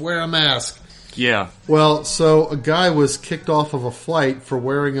anything. Just wear a mask. Yeah. Well, so a guy was kicked off of a flight for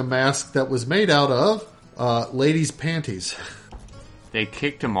wearing a mask that was made out of ladies' panties. They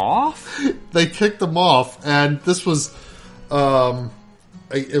kicked him off? They kicked him off, and this was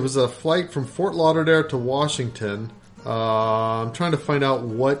it was a flight from Fort Lauderdale to Washington. I'm trying to find out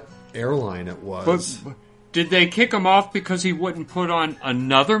what airline it was. But did they kick him off because he wouldn't put on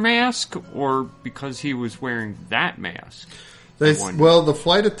another mask, or because he was wearing that mask? The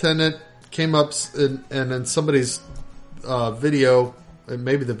flight attendant came up and in somebody's video, and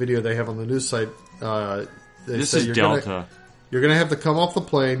maybe the video they have on the news site, this is Delta. You're going to have to come off the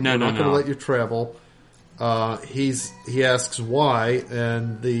plane. We're not going to let you travel. He asks why,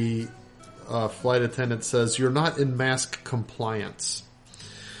 and the flight attendant says, "You're not in mask compliance."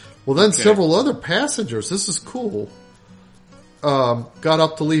 Well, then several other passengers, this is cool, got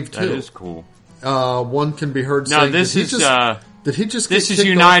up to leave too. That is cool. One can be heard saying, did he just get this is kicked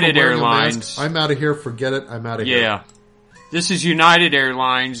United off for wearing a Airlines. mask? I'm out of here. Forget it. I'm out of here. Yeah. This is United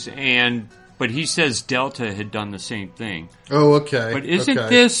Airlines, but he says Delta had done the same thing. Oh, okay. But isn't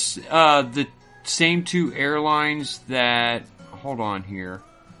this the same two airlines that... Hold on here.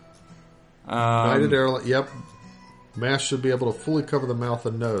 United Airlines, yep. Mask should be able to fully cover the mouth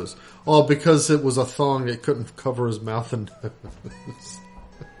and nose. Oh, because it was a thong, it couldn't cover his mouth and nose.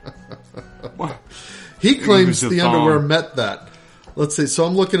 He claims the underwear met that. Let's see. So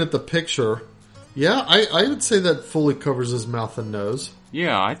I'm looking at the picture. Yeah, I would say that fully covers his mouth and nose.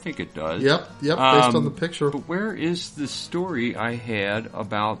 Yeah, I think it does. Yep, based on the picture. But where is the story I had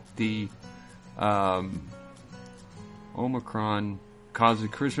about the Omicron causing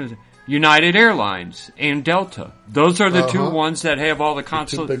Christmas? United Airlines and Delta. Those are the two ones that have all the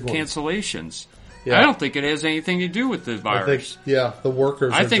cancellations. Yeah. I don't think it has anything to do with the virus. The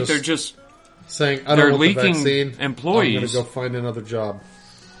workers I think they're just saying, I don't want the vaccine. Employees. I'm going to go find another job.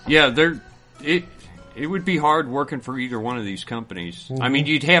 Yeah, it would be hard working for either one of these companies. Mm-hmm. I mean,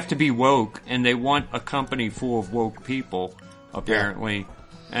 you'd have to be woke, and they want a company full of woke people, apparently,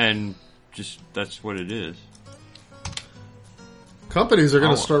 and just that's what it is. Companies are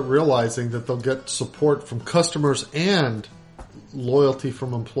going to start realizing that they'll get support from customers and loyalty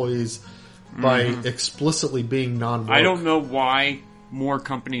from employees by explicitly being non-woke. I don't know why more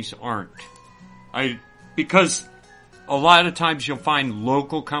companies aren't. Because a lot of times you'll find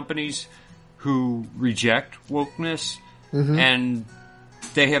local companies who reject wokeness, and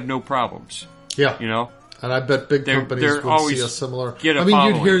they have no problems. Yeah. You know? And I bet big companies would see a similar...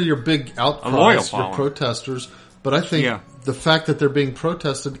 you'd hear your big outcries, your protesters, but I think the fact that they're being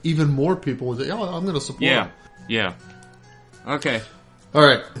protested, even more people would say, I'm going to support them. Yeah. Okay. All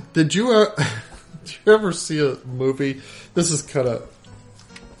right. Did you ever see a movie? This is kind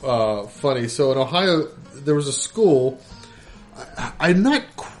of funny. So in Ohio, there was a school... I'm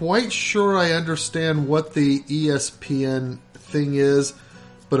not quite sure I understand what the ESPN thing is,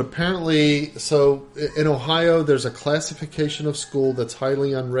 but apparently, so in Ohio, there's a classification of school that's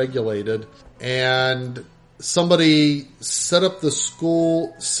highly unregulated, and somebody set up the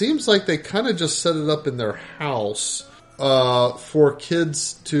school, seems like they kind of just set it up in their house for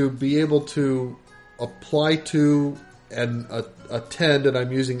kids to be able to apply to and attend, and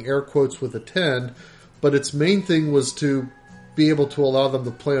I'm using air quotes with attend, but its main thing was to be able to allow them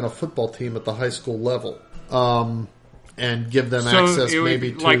to play on a football team at the high school level, and give them access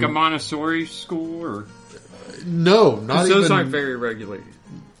maybe to... like a Montessori school, or... No, not even... Those aren't very regulated.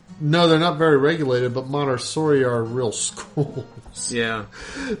 No, they're not very regulated, but Montessori are real schools. Yeah.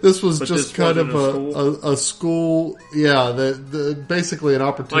 This was just kind of a school, basically an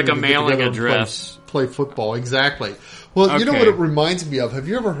opportunity like a mailing address. Play football, exactly. Well, you know what it reminds me of? Have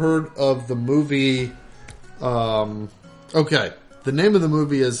you ever heard of the movie... Okay, the name of the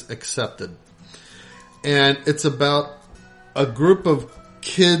movie is Accepted. And it's about a group of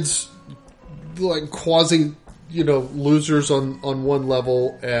kids, like quasi, losers on one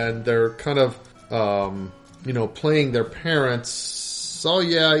level, and they're kind of, playing their parents. Oh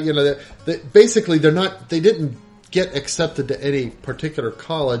yeah, basically they didn't get accepted to any particular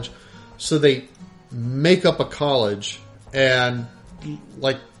college, so they make up a college and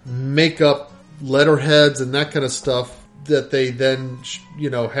make up letterheads and that kind of stuff that they then,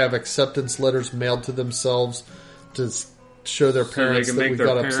 have acceptance letters mailed to themselves to show their parents so they can that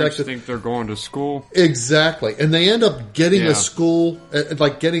we got accepted. Think they're going to school. Exactly, and they end up getting a school,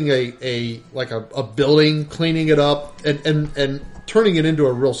 getting a building, cleaning it up, and turning it into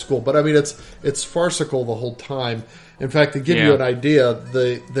a real school. But I mean, it's farcical the whole time. In fact, to give you an idea,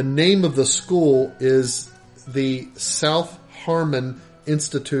 the name of the school is the South Harmon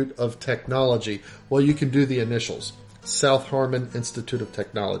Institute of Technology. Well, you can do the initials. South Harmon Institute of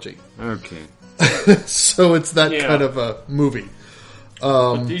Technology. Okay. So it's that kind of a movie.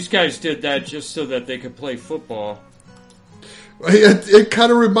 But these guys did that just so that they could play football. It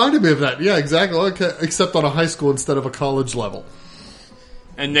kind of reminded me of that. Yeah, exactly. Okay, except on a high school instead of a college level.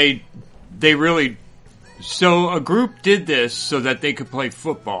 And they really... So a group did this so that they could play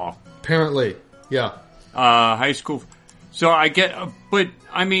football. Apparently, yeah. High school. So I get... But,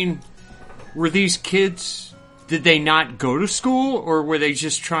 I mean, were these kids... Did they not go to school, or were they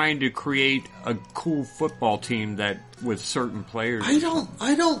just trying to create a cool football team that with certain players? I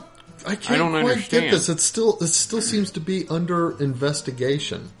can't quite understand. get this. It still seems to be under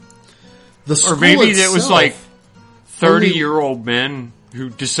investigation. The school or maybe itself, it was like 30-year-old men who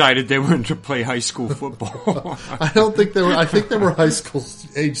decided they wanted to play high school football. I don't think they were. I think they were high school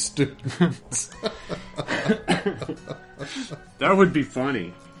age students. That would be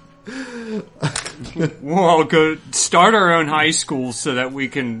funny. We'll all go start our own high school so that we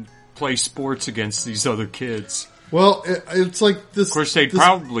can play sports against these other kids. Well, it's like this. Of course, they'd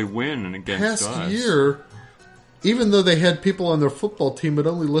probably win against past us. Year, even though they had people on their football team, it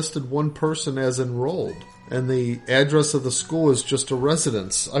only listed one person as enrolled, and the address of the school is just a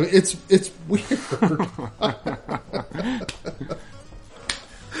residence. I mean, it's weird. Well,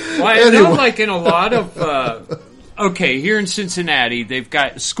 I know, like in a lot of. Okay, here in Cincinnati, they've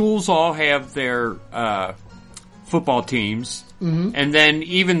got schools all have their football teams, and then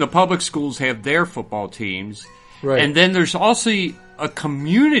even the public schools have their football teams. Right. And then there's also a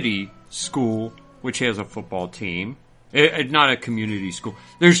community school which has a football team. Not a community school.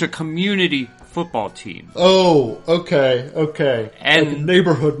 There's a community football team. Oh, okay. And like a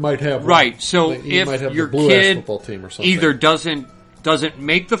neighborhood might have one. Right. So might have if your the Blue Ash kid football team or something. either doesn't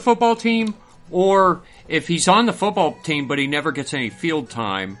make the football team, or if he's on the football team but he never gets any field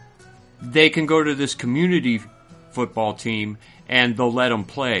time, they can go to this community football team and they'll let them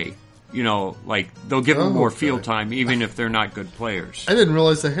play. You know, like they'll give them more field time even if they're not good players. I didn't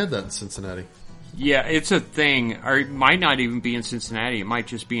realize they had that in Cincinnati. Yeah, it's a thing. Or it might not even be in Cincinnati. It might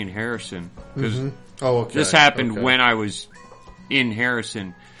just be in Harrison. Because this happened when I was in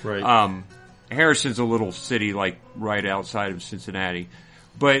Harrison. Right. Harrison's a little city like right outside of Cincinnati.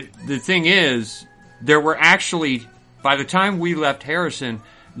 But the thing is, there were actually, by the time we left Harrison,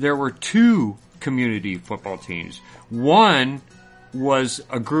 there were 2 community football teams. One was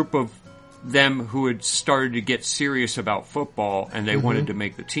a group of them who had started to get serious about football and they wanted to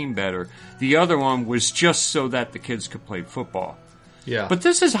make the team better. The other one was just so that the kids could play football. Yeah. But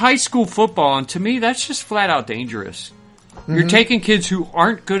this is high school football, and to me, that's just flat out dangerous. You're taking kids who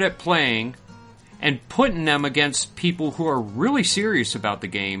aren't good at playing and putting them against people who are really serious about the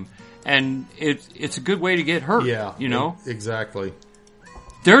game, and it's a good way to get hurt. Yeah, you know? Exactly.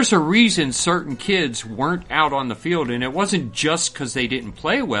 There's a reason certain kids weren't out on the field, and it wasn't just because they didn't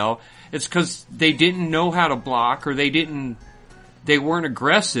play well. It's because they didn't know how to block, or they weren't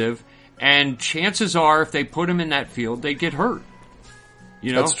aggressive, and chances are, if they put them in that field, they'd get hurt.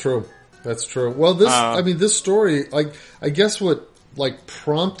 You know? That's true. Well, this story, I guess what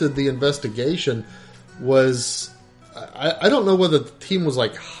prompted the investigation was, I don't know whether the team was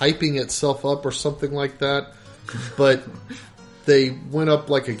hyping itself up or something like that, but they went up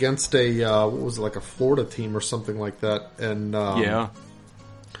against a a Florida team or something like that, and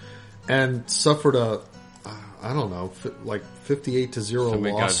and suffered a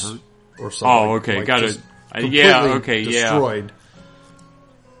 58-0 loss or something. Oh, okay, got it. Destroyed.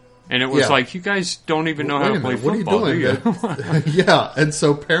 And it was you guys don't even know how to play football. What are you doing? Yeah, and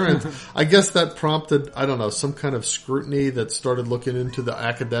so parents, I guess that prompted, some kind of scrutiny that started looking into the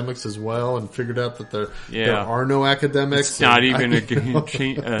academics as well and figured out that there are no academics. It's not even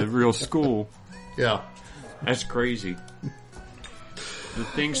a real school. Yeah. That's crazy. The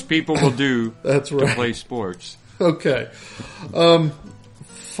things people will do to play sports. Okay.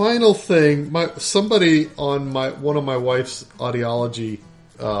 Final thing, somebody on one of my wife's audiology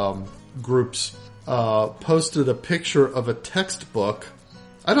groups posted a picture of a textbook.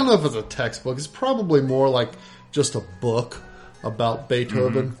 I don't know if it's a textbook. It's probably more like just a book about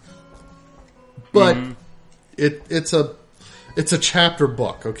Beethoven. But it's a chapter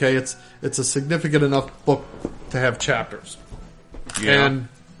book, okay? It's a significant enough book to have chapters. Yeah. And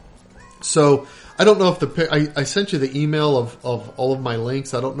so I don't know if I sent you the email of all of my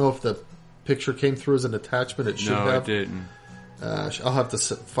links. I don't know if the picture came through as an attachment. It should have. No, it didn't. I'll have to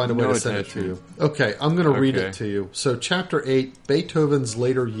find a way to send it to you. Okay, I'm going to read it to you. So, Chapter 8, Beethoven's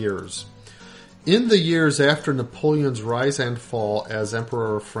Later Years. In the years after Napoleon's rise and fall as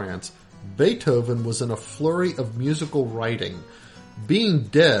Emperor of France, Beethoven was in a flurry of musical writing. Being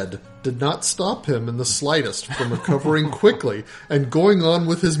dead did not stop him in the slightest from recovering quickly and going on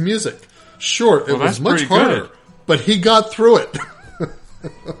with his music. Sure, it was much harder, but he got through it.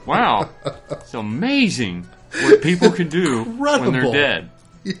 Wow. It's amazing. what people can do when they're Incredible. dead.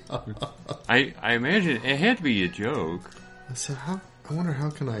 Yeah. I imagine it had to be a joke. So I wonder how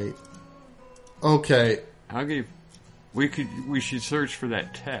can I... Okay. How can you, we should search for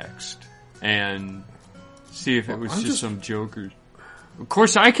that text and see if it was just some joker. Of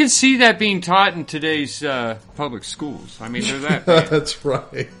course, I can see that being taught in today's public schools. I mean, they're that bad. That's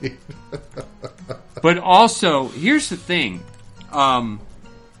right. But also, here's the thing.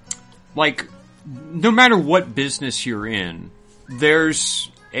 Like, no matter what business you're in, there's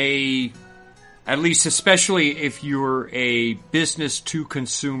at least especially if you're a business to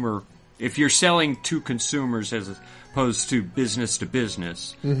consumer, if you're selling to consumers as opposed to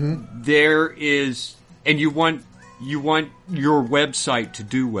business, there is, and you want your website to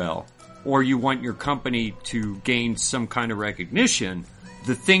do well, or you want your company to gain some kind of recognition,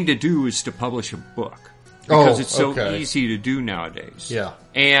 the thing to do is to publish a book. Because it's so easy to do nowadays. Yeah.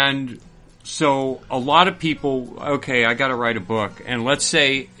 And so a lot of people, okay, I got to write a book. And let's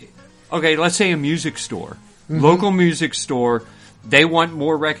say a music store, local music store, they want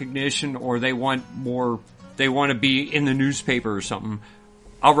more recognition, or they want to be in the newspaper or something.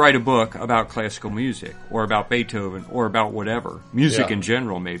 I'll write a book about classical music, or about Beethoven, or about whatever. Music in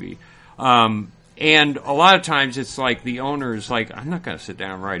general, maybe. And a lot of times it's like the owner is like, I'm not going to sit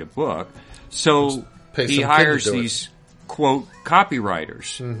down and write a book. So he hires these, quote,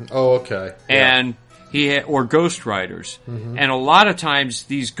 copywriters. Mm-hmm. Oh, okay. Yeah. And or ghostwriters. Mm-hmm. And a lot of times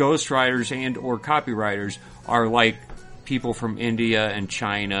these ghostwriters and or copywriters are like people from India and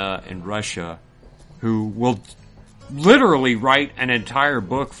China and Russia who will literally write an entire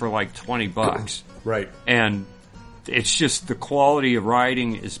book for like $20. Right. And it's just the quality of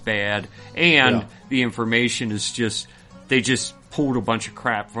writing is bad, and the information is just, they just pulled a bunch of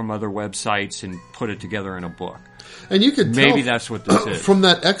crap from other websites and put it together in a book. And you could tell, maybe that's what this is. From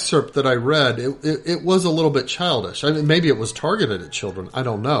that excerpt that I read, it was a little bit childish. I mean, maybe it was targeted at children. I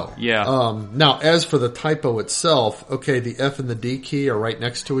don't know. Yeah. Now, as for the typo itself, okay, the F and the D key are right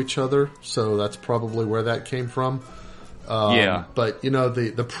next to each other, so that's probably where that came from. But,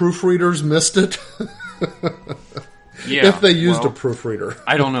 the proofreaders missed it. Yeah. If they used a proofreader.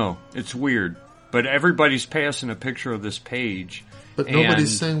 I don't know. It's weird. But everybody's passing a picture of this page. But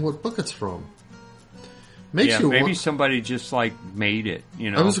nobody's saying what book it's from. Maybe somebody just made it,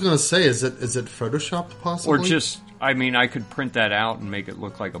 I was going to say, is it photoshopped possibly? Or just, I could print that out and make it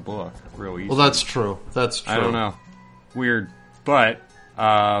look like a book real easy. Well, that's true. I don't know. Weird. But,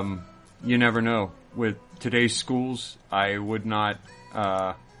 you never know. With today's schools, I would not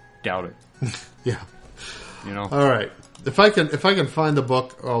doubt it. Yeah. All right. If I can find the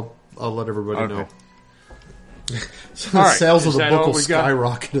book, I'll let everybody know. So the sales of the book will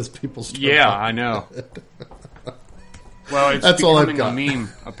skyrocket as people start. Yeah, I know. Well, it's becoming a meme,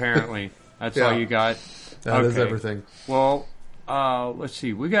 apparently. That's all you got? That is everything. Well, let's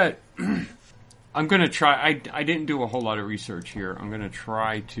see. We got... I'm going to try... I didn't do a whole lot of research here. I'm going to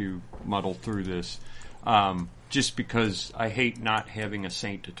try to muddle through this, just because I hate not having a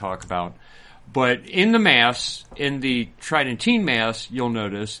saint to talk about. But in the Mass, in the Tridentine Mass, you'll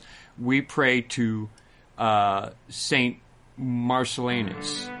notice, we pray to Saint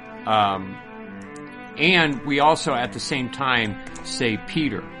Marcellinus. And we also, at the same time, say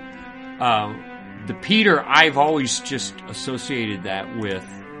Peter. The Peter, I've always just associated that with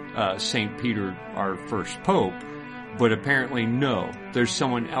Saint Peter, our first pope. But apparently, no. There's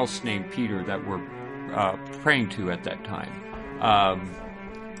someone else named Peter that we're praying to at that time.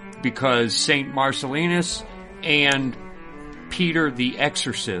 Because Saint Marcellinus and Peter the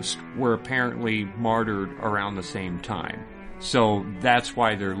Exorcist were apparently martyred around the same time. So that's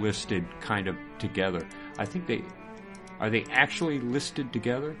why they're listed kind of together. I think are they actually listed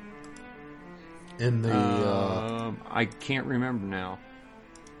together? In the... I can't remember now.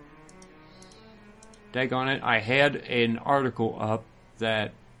 Daggone it. I had an article up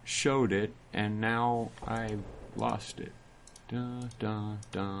that showed it, and now I've lost it. It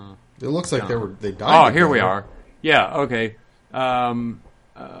looks like they died. Oh, here we are. Yeah, okay.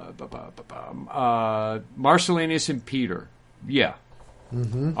 Marcellinus and Peter,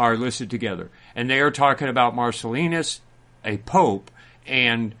 are listed together. And they are talking about Marcellinus, a pope,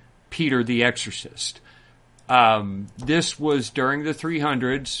 and Peter the Exorcist. This was during the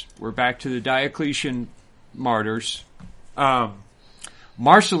 300s. We're back to the Diocletian martyrs.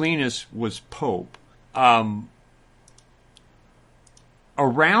 Marcellinus was pope.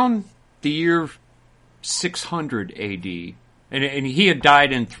 Around the year 600 AD, and he had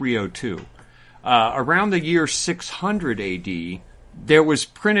died in 302. Around the year 600 AD, there was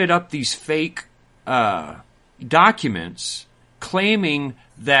printed up these fake documents claiming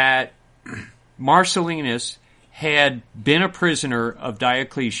that Marcellinus had been a prisoner of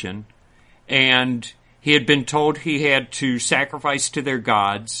Diocletian, and he had been told he had to sacrifice to their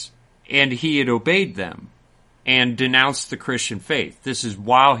gods, and he had obeyed them and denounced the Christian faith. This is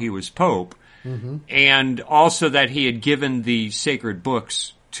while he was Pope. Mm-hmm. And also that he had given the sacred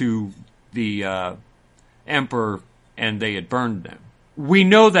books to the emperor, and they had burned them. We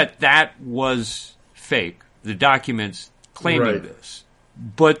know that that was fake, the documents claiming this.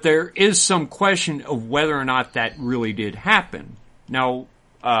 But there is some question of whether or not that really did happen. Now,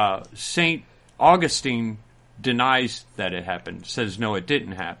 St. Augustine denies that it happened, says no, it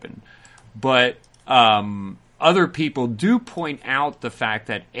didn't happen. But other people do point out the fact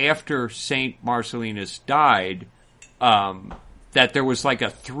that after St. Marcellinus died, that there was like a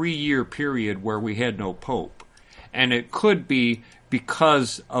 3-year period where we had no pope. And it could be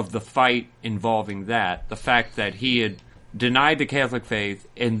because of the fight involving that, the fact that he had denied the Catholic faith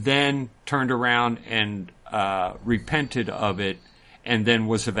and then turned around and repented of it and then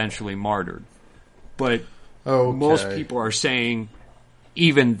was eventually martyred. But most people are saying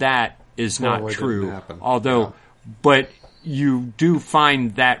even that is not true. Although, but you do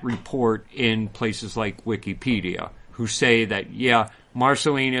find that report in places like Wikipedia, who say that,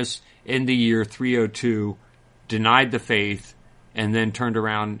 Marcellinus in the year 302 denied the faith and then turned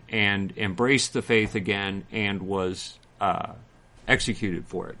around and embraced the faith again and was executed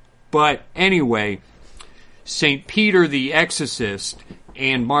for it. But anyway, St. Peter the Exorcist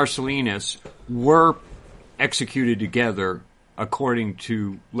and Marcellinus were executed together, according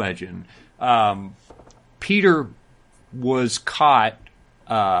to legend. Peter was caught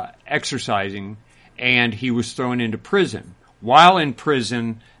exorcising, and he was thrown into prison. While in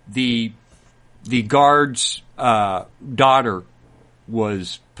prison, the guard's daughter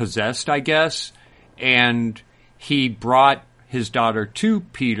was possessed, I guess, and he brought his daughter to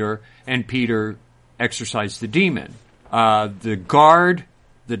Peter, and Peter exorcised the demon. The guard,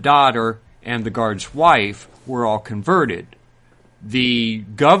 the daughter, and the guard's wife were all converted. The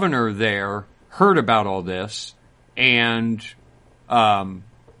governor there heard about all this and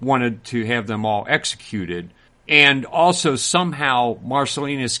wanted to have them all executed. And also somehow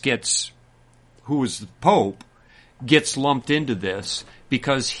Marcellinus gets, who was the Pope, gets lumped into this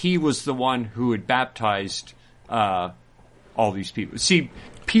because he was the one who had baptized all these people. See,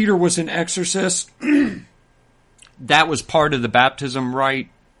 Peter was an exorcist. That was part of the baptism rite.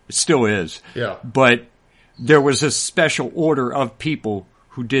 It still is. Yeah. But there was a special order of people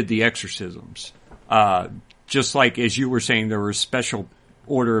who did the exorcisms. Just like, as you were saying, there was a special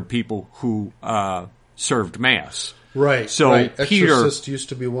order of people who served Mass. Right. So right. Peter, Exorcist used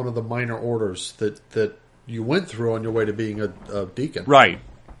to be one of the minor orders that you went through on your way to being a deacon. Right.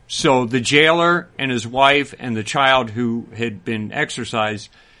 So the jailer and his wife and the child who had been exorcised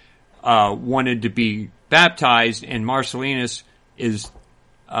wanted to be baptized, and Marcellinus is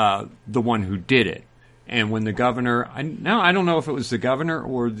the one who did it. And when the governor, I don't know if it was the governor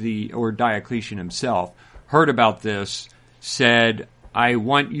or Diocletian himself, heard about this, said, "I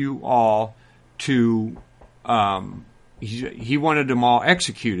want you all to." He wanted them all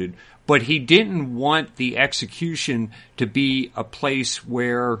executed, but he didn't want the execution to be a place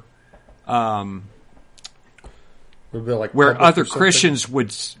where other Christians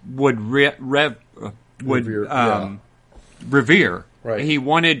would revere. Right. He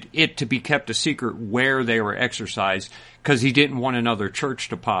wanted it to be kept a secret where they were exercised because he didn't want another church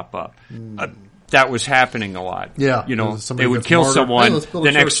to pop up. That was happening a lot. Yeah. They would kill someone.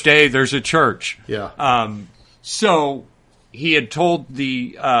 The next day, there's a church. Yeah. So he had told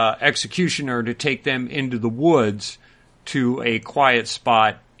the executioner to take them into the woods to a quiet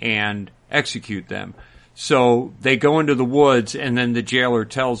spot and execute them. So they go into the woods, and then the jailer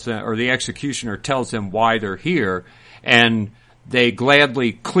tells them, or the executioner tells them why they're here, and they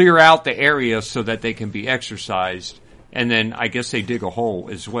gladly clear out the area so that they can be exorcised, and then I guess they dig a hole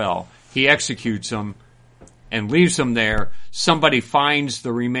as well. He executes them and leaves them there. Somebody finds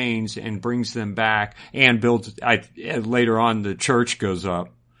the remains and brings them back and builds. Later on, the church goes up,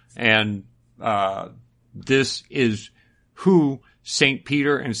 and this is who St.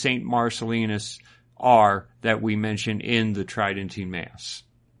 Peter and St. Marcellinus are that we mention in the Tridentine Mass.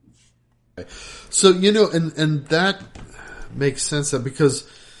 So, and that makes sense because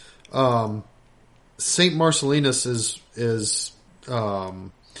St. Marcellinus is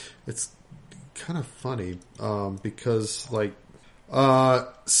it's kind of funny because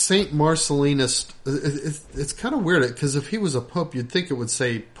St. Marcellinus, it's kind of weird because if he was a pope, you'd think it would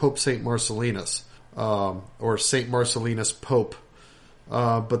say Pope St. Marcellinus or St. Marcellinus Pope.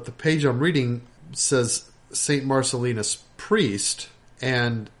 But the page I'm reading says St. Marcellinus Priest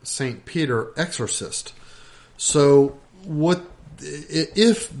and St. Peter Exorcist. So what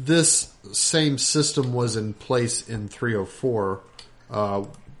if this same system was in place in 304,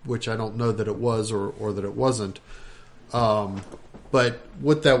 which I don't know that it was or that it wasn't. But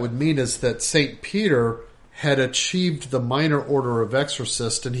what that would mean is that St. Peter had achieved the minor order of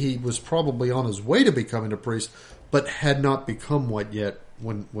exorcist, and he was probably on his way to becoming a priest, but had not become one yet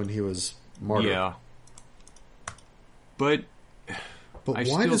when he was martyred. Yeah. But I why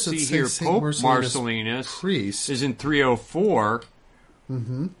still does it see say here Saint Pope Marcellinus Marcellinus priest is in 304.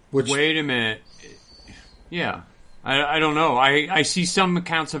 Mm-hmm. Wait a minute. Yeah. I don't know. I see some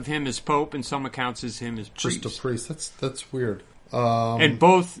accounts of him as Pope and some accounts as him as priest. Just a priest. That's weird. And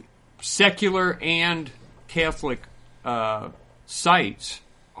both secular and Catholic sites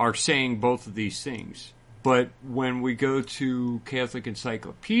are saying both of these things. But when we go to Catholic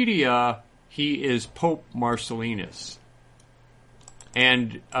Encyclopedia, he is Pope Marcellinus.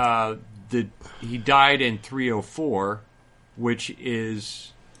 And he died in 304, which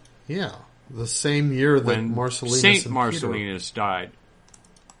is... Yeah, the same year that Marcellinus Saint and Marcellinus Peter. died.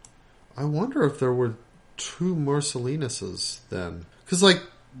 I wonder if there were two Marcellinuses then. Because, like,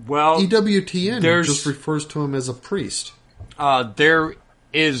 well, EWTN just refers to him as a priest. There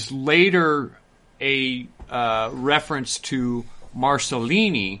is later a reference to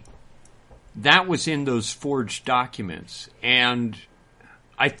Marcellini. That was in those forged documents. And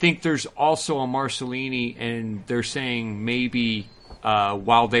I think there's also a Marcellini, and they're saying maybe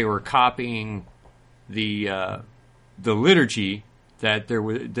while they were copying the liturgy that there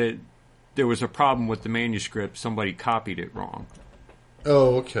was a problem with the manuscript. Somebody copied it wrong.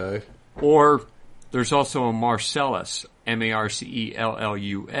 Oh, okay. Or there's also a Marcellus, Marcellus,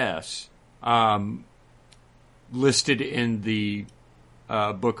 listed in the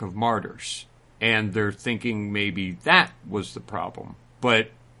Book of Martyrs. And they're thinking maybe that was the problem.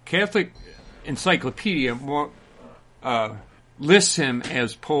 But Catholic Encyclopedia lists him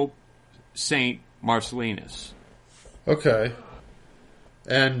as Pope Saint Marcellinus. Okay.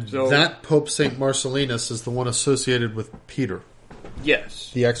 And that Pope Saint Marcellinus is the one associated with Peter. Yes.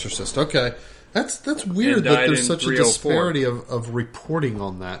 The exorcist. Okay. That's weird that there's such a disparity of reporting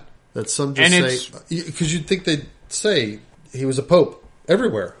on that. That some just say... Because you'd think they'd say he was a pope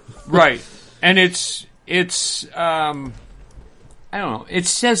everywhere. Right. And it's I don't know. It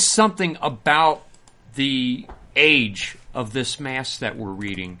says something about the age of this Mass that we're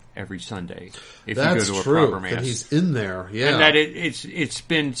reading every Sunday. If That's you go to true, a proper Mass. that he's in there, yeah. And that it's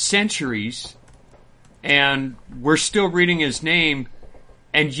been centuries, and we're still reading his name,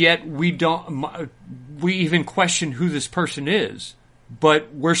 and yet we even question who this person is.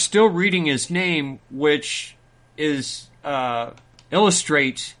 But we're still reading his name, which is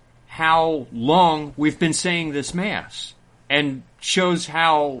illustrates how long we've been saying this Mass, and shows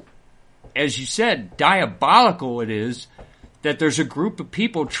how, as you said, diabolical it is that there's a group of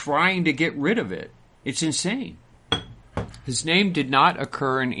people trying to get rid of it. It's insane. His name did not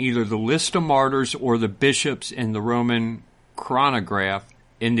occur in either the list of martyrs or the bishops in the Roman chronograph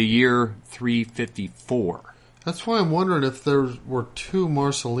in the year 354. That's why I'm wondering if there were two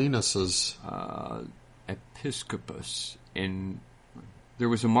Marcellinuses. Episcopus. There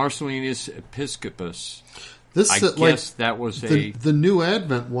was a Marcellinus Episcopus. I guess that was the New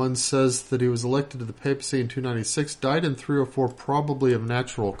Advent one says that he was elected to the papacy in 296, died in 304, probably of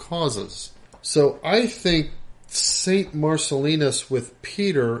natural causes. So I think Saint Marcellinus with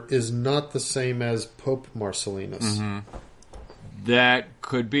Peter is not the same as Pope Marcellinus. Mm-hmm. That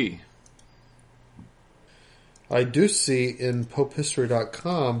could be. I do see in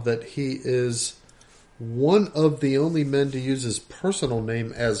popehistory.com that he is one of the only men to use his personal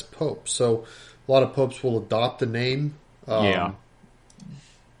name as Pope. So a lot of popes will adopt a name. Yeah.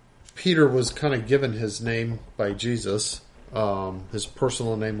 Peter was kind of given his name by Jesus. His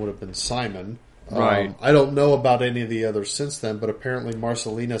personal name would have been Simon. Right. I don't know about any of the others since then, but apparently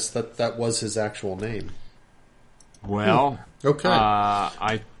Marcellinus, that was his actual name. Well, okay.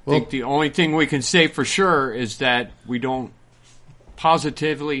 I think the only thing we can say for sure is that we don't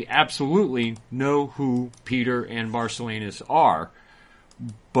positively, absolutely know who Peter and Marcellinus are,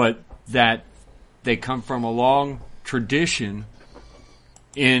 but that they come from a long tradition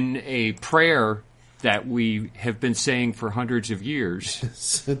in a prayer that we have been saying for hundreds of years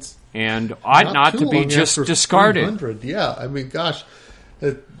and ought not to be just discarded. Yeah, I mean, gosh,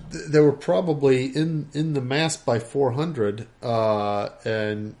 they were probably in the Mass by 400,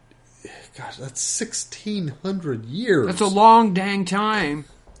 and gosh, that's 1,600 years. That's a long dang time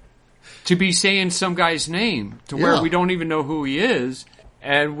to be saying some guy's name to where we don't even know who he is,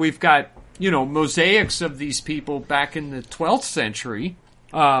 and we've got mosaics of these people back in the 12th century.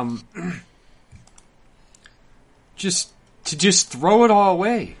 just throw it all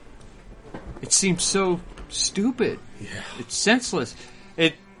away. It seems so stupid. Yeah. It's senseless.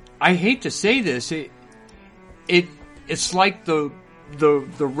 I hate to say this. It's like the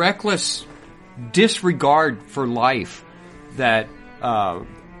reckless disregard for life that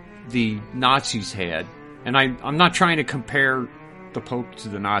the Nazis had. And I'm not trying to compare the Pope to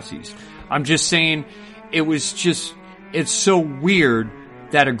the Nazis. I'm just saying it's so weird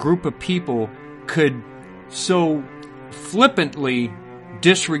that a group of people could so flippantly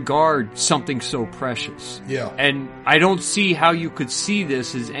disregard something so precious. Yeah. And I don't see how you could see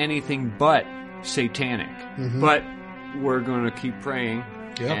this as anything but satanic. Mm-hmm. But we're going to keep praying.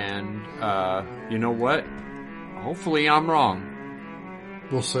 Yep. And you know what? Hopefully I'm wrong.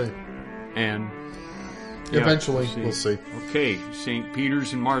 We'll see. And eventually we'll see. Okay, St.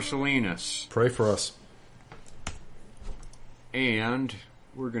 Peter's and Marcellinus. Pray for us. And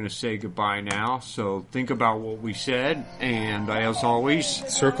we're going to say goodbye now. So think about what we said. And as always,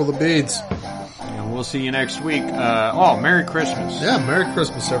 circle the beads. And we'll see you next week. Merry Christmas. Yeah, Merry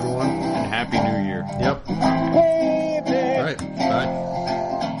Christmas, everyone. And Happy New Year. Yep. All right. Bye.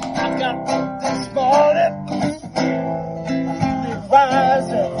 I got this morning.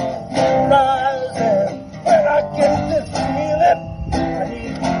 Rising. When I get this feeling, I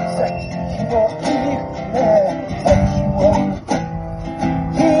need sex more.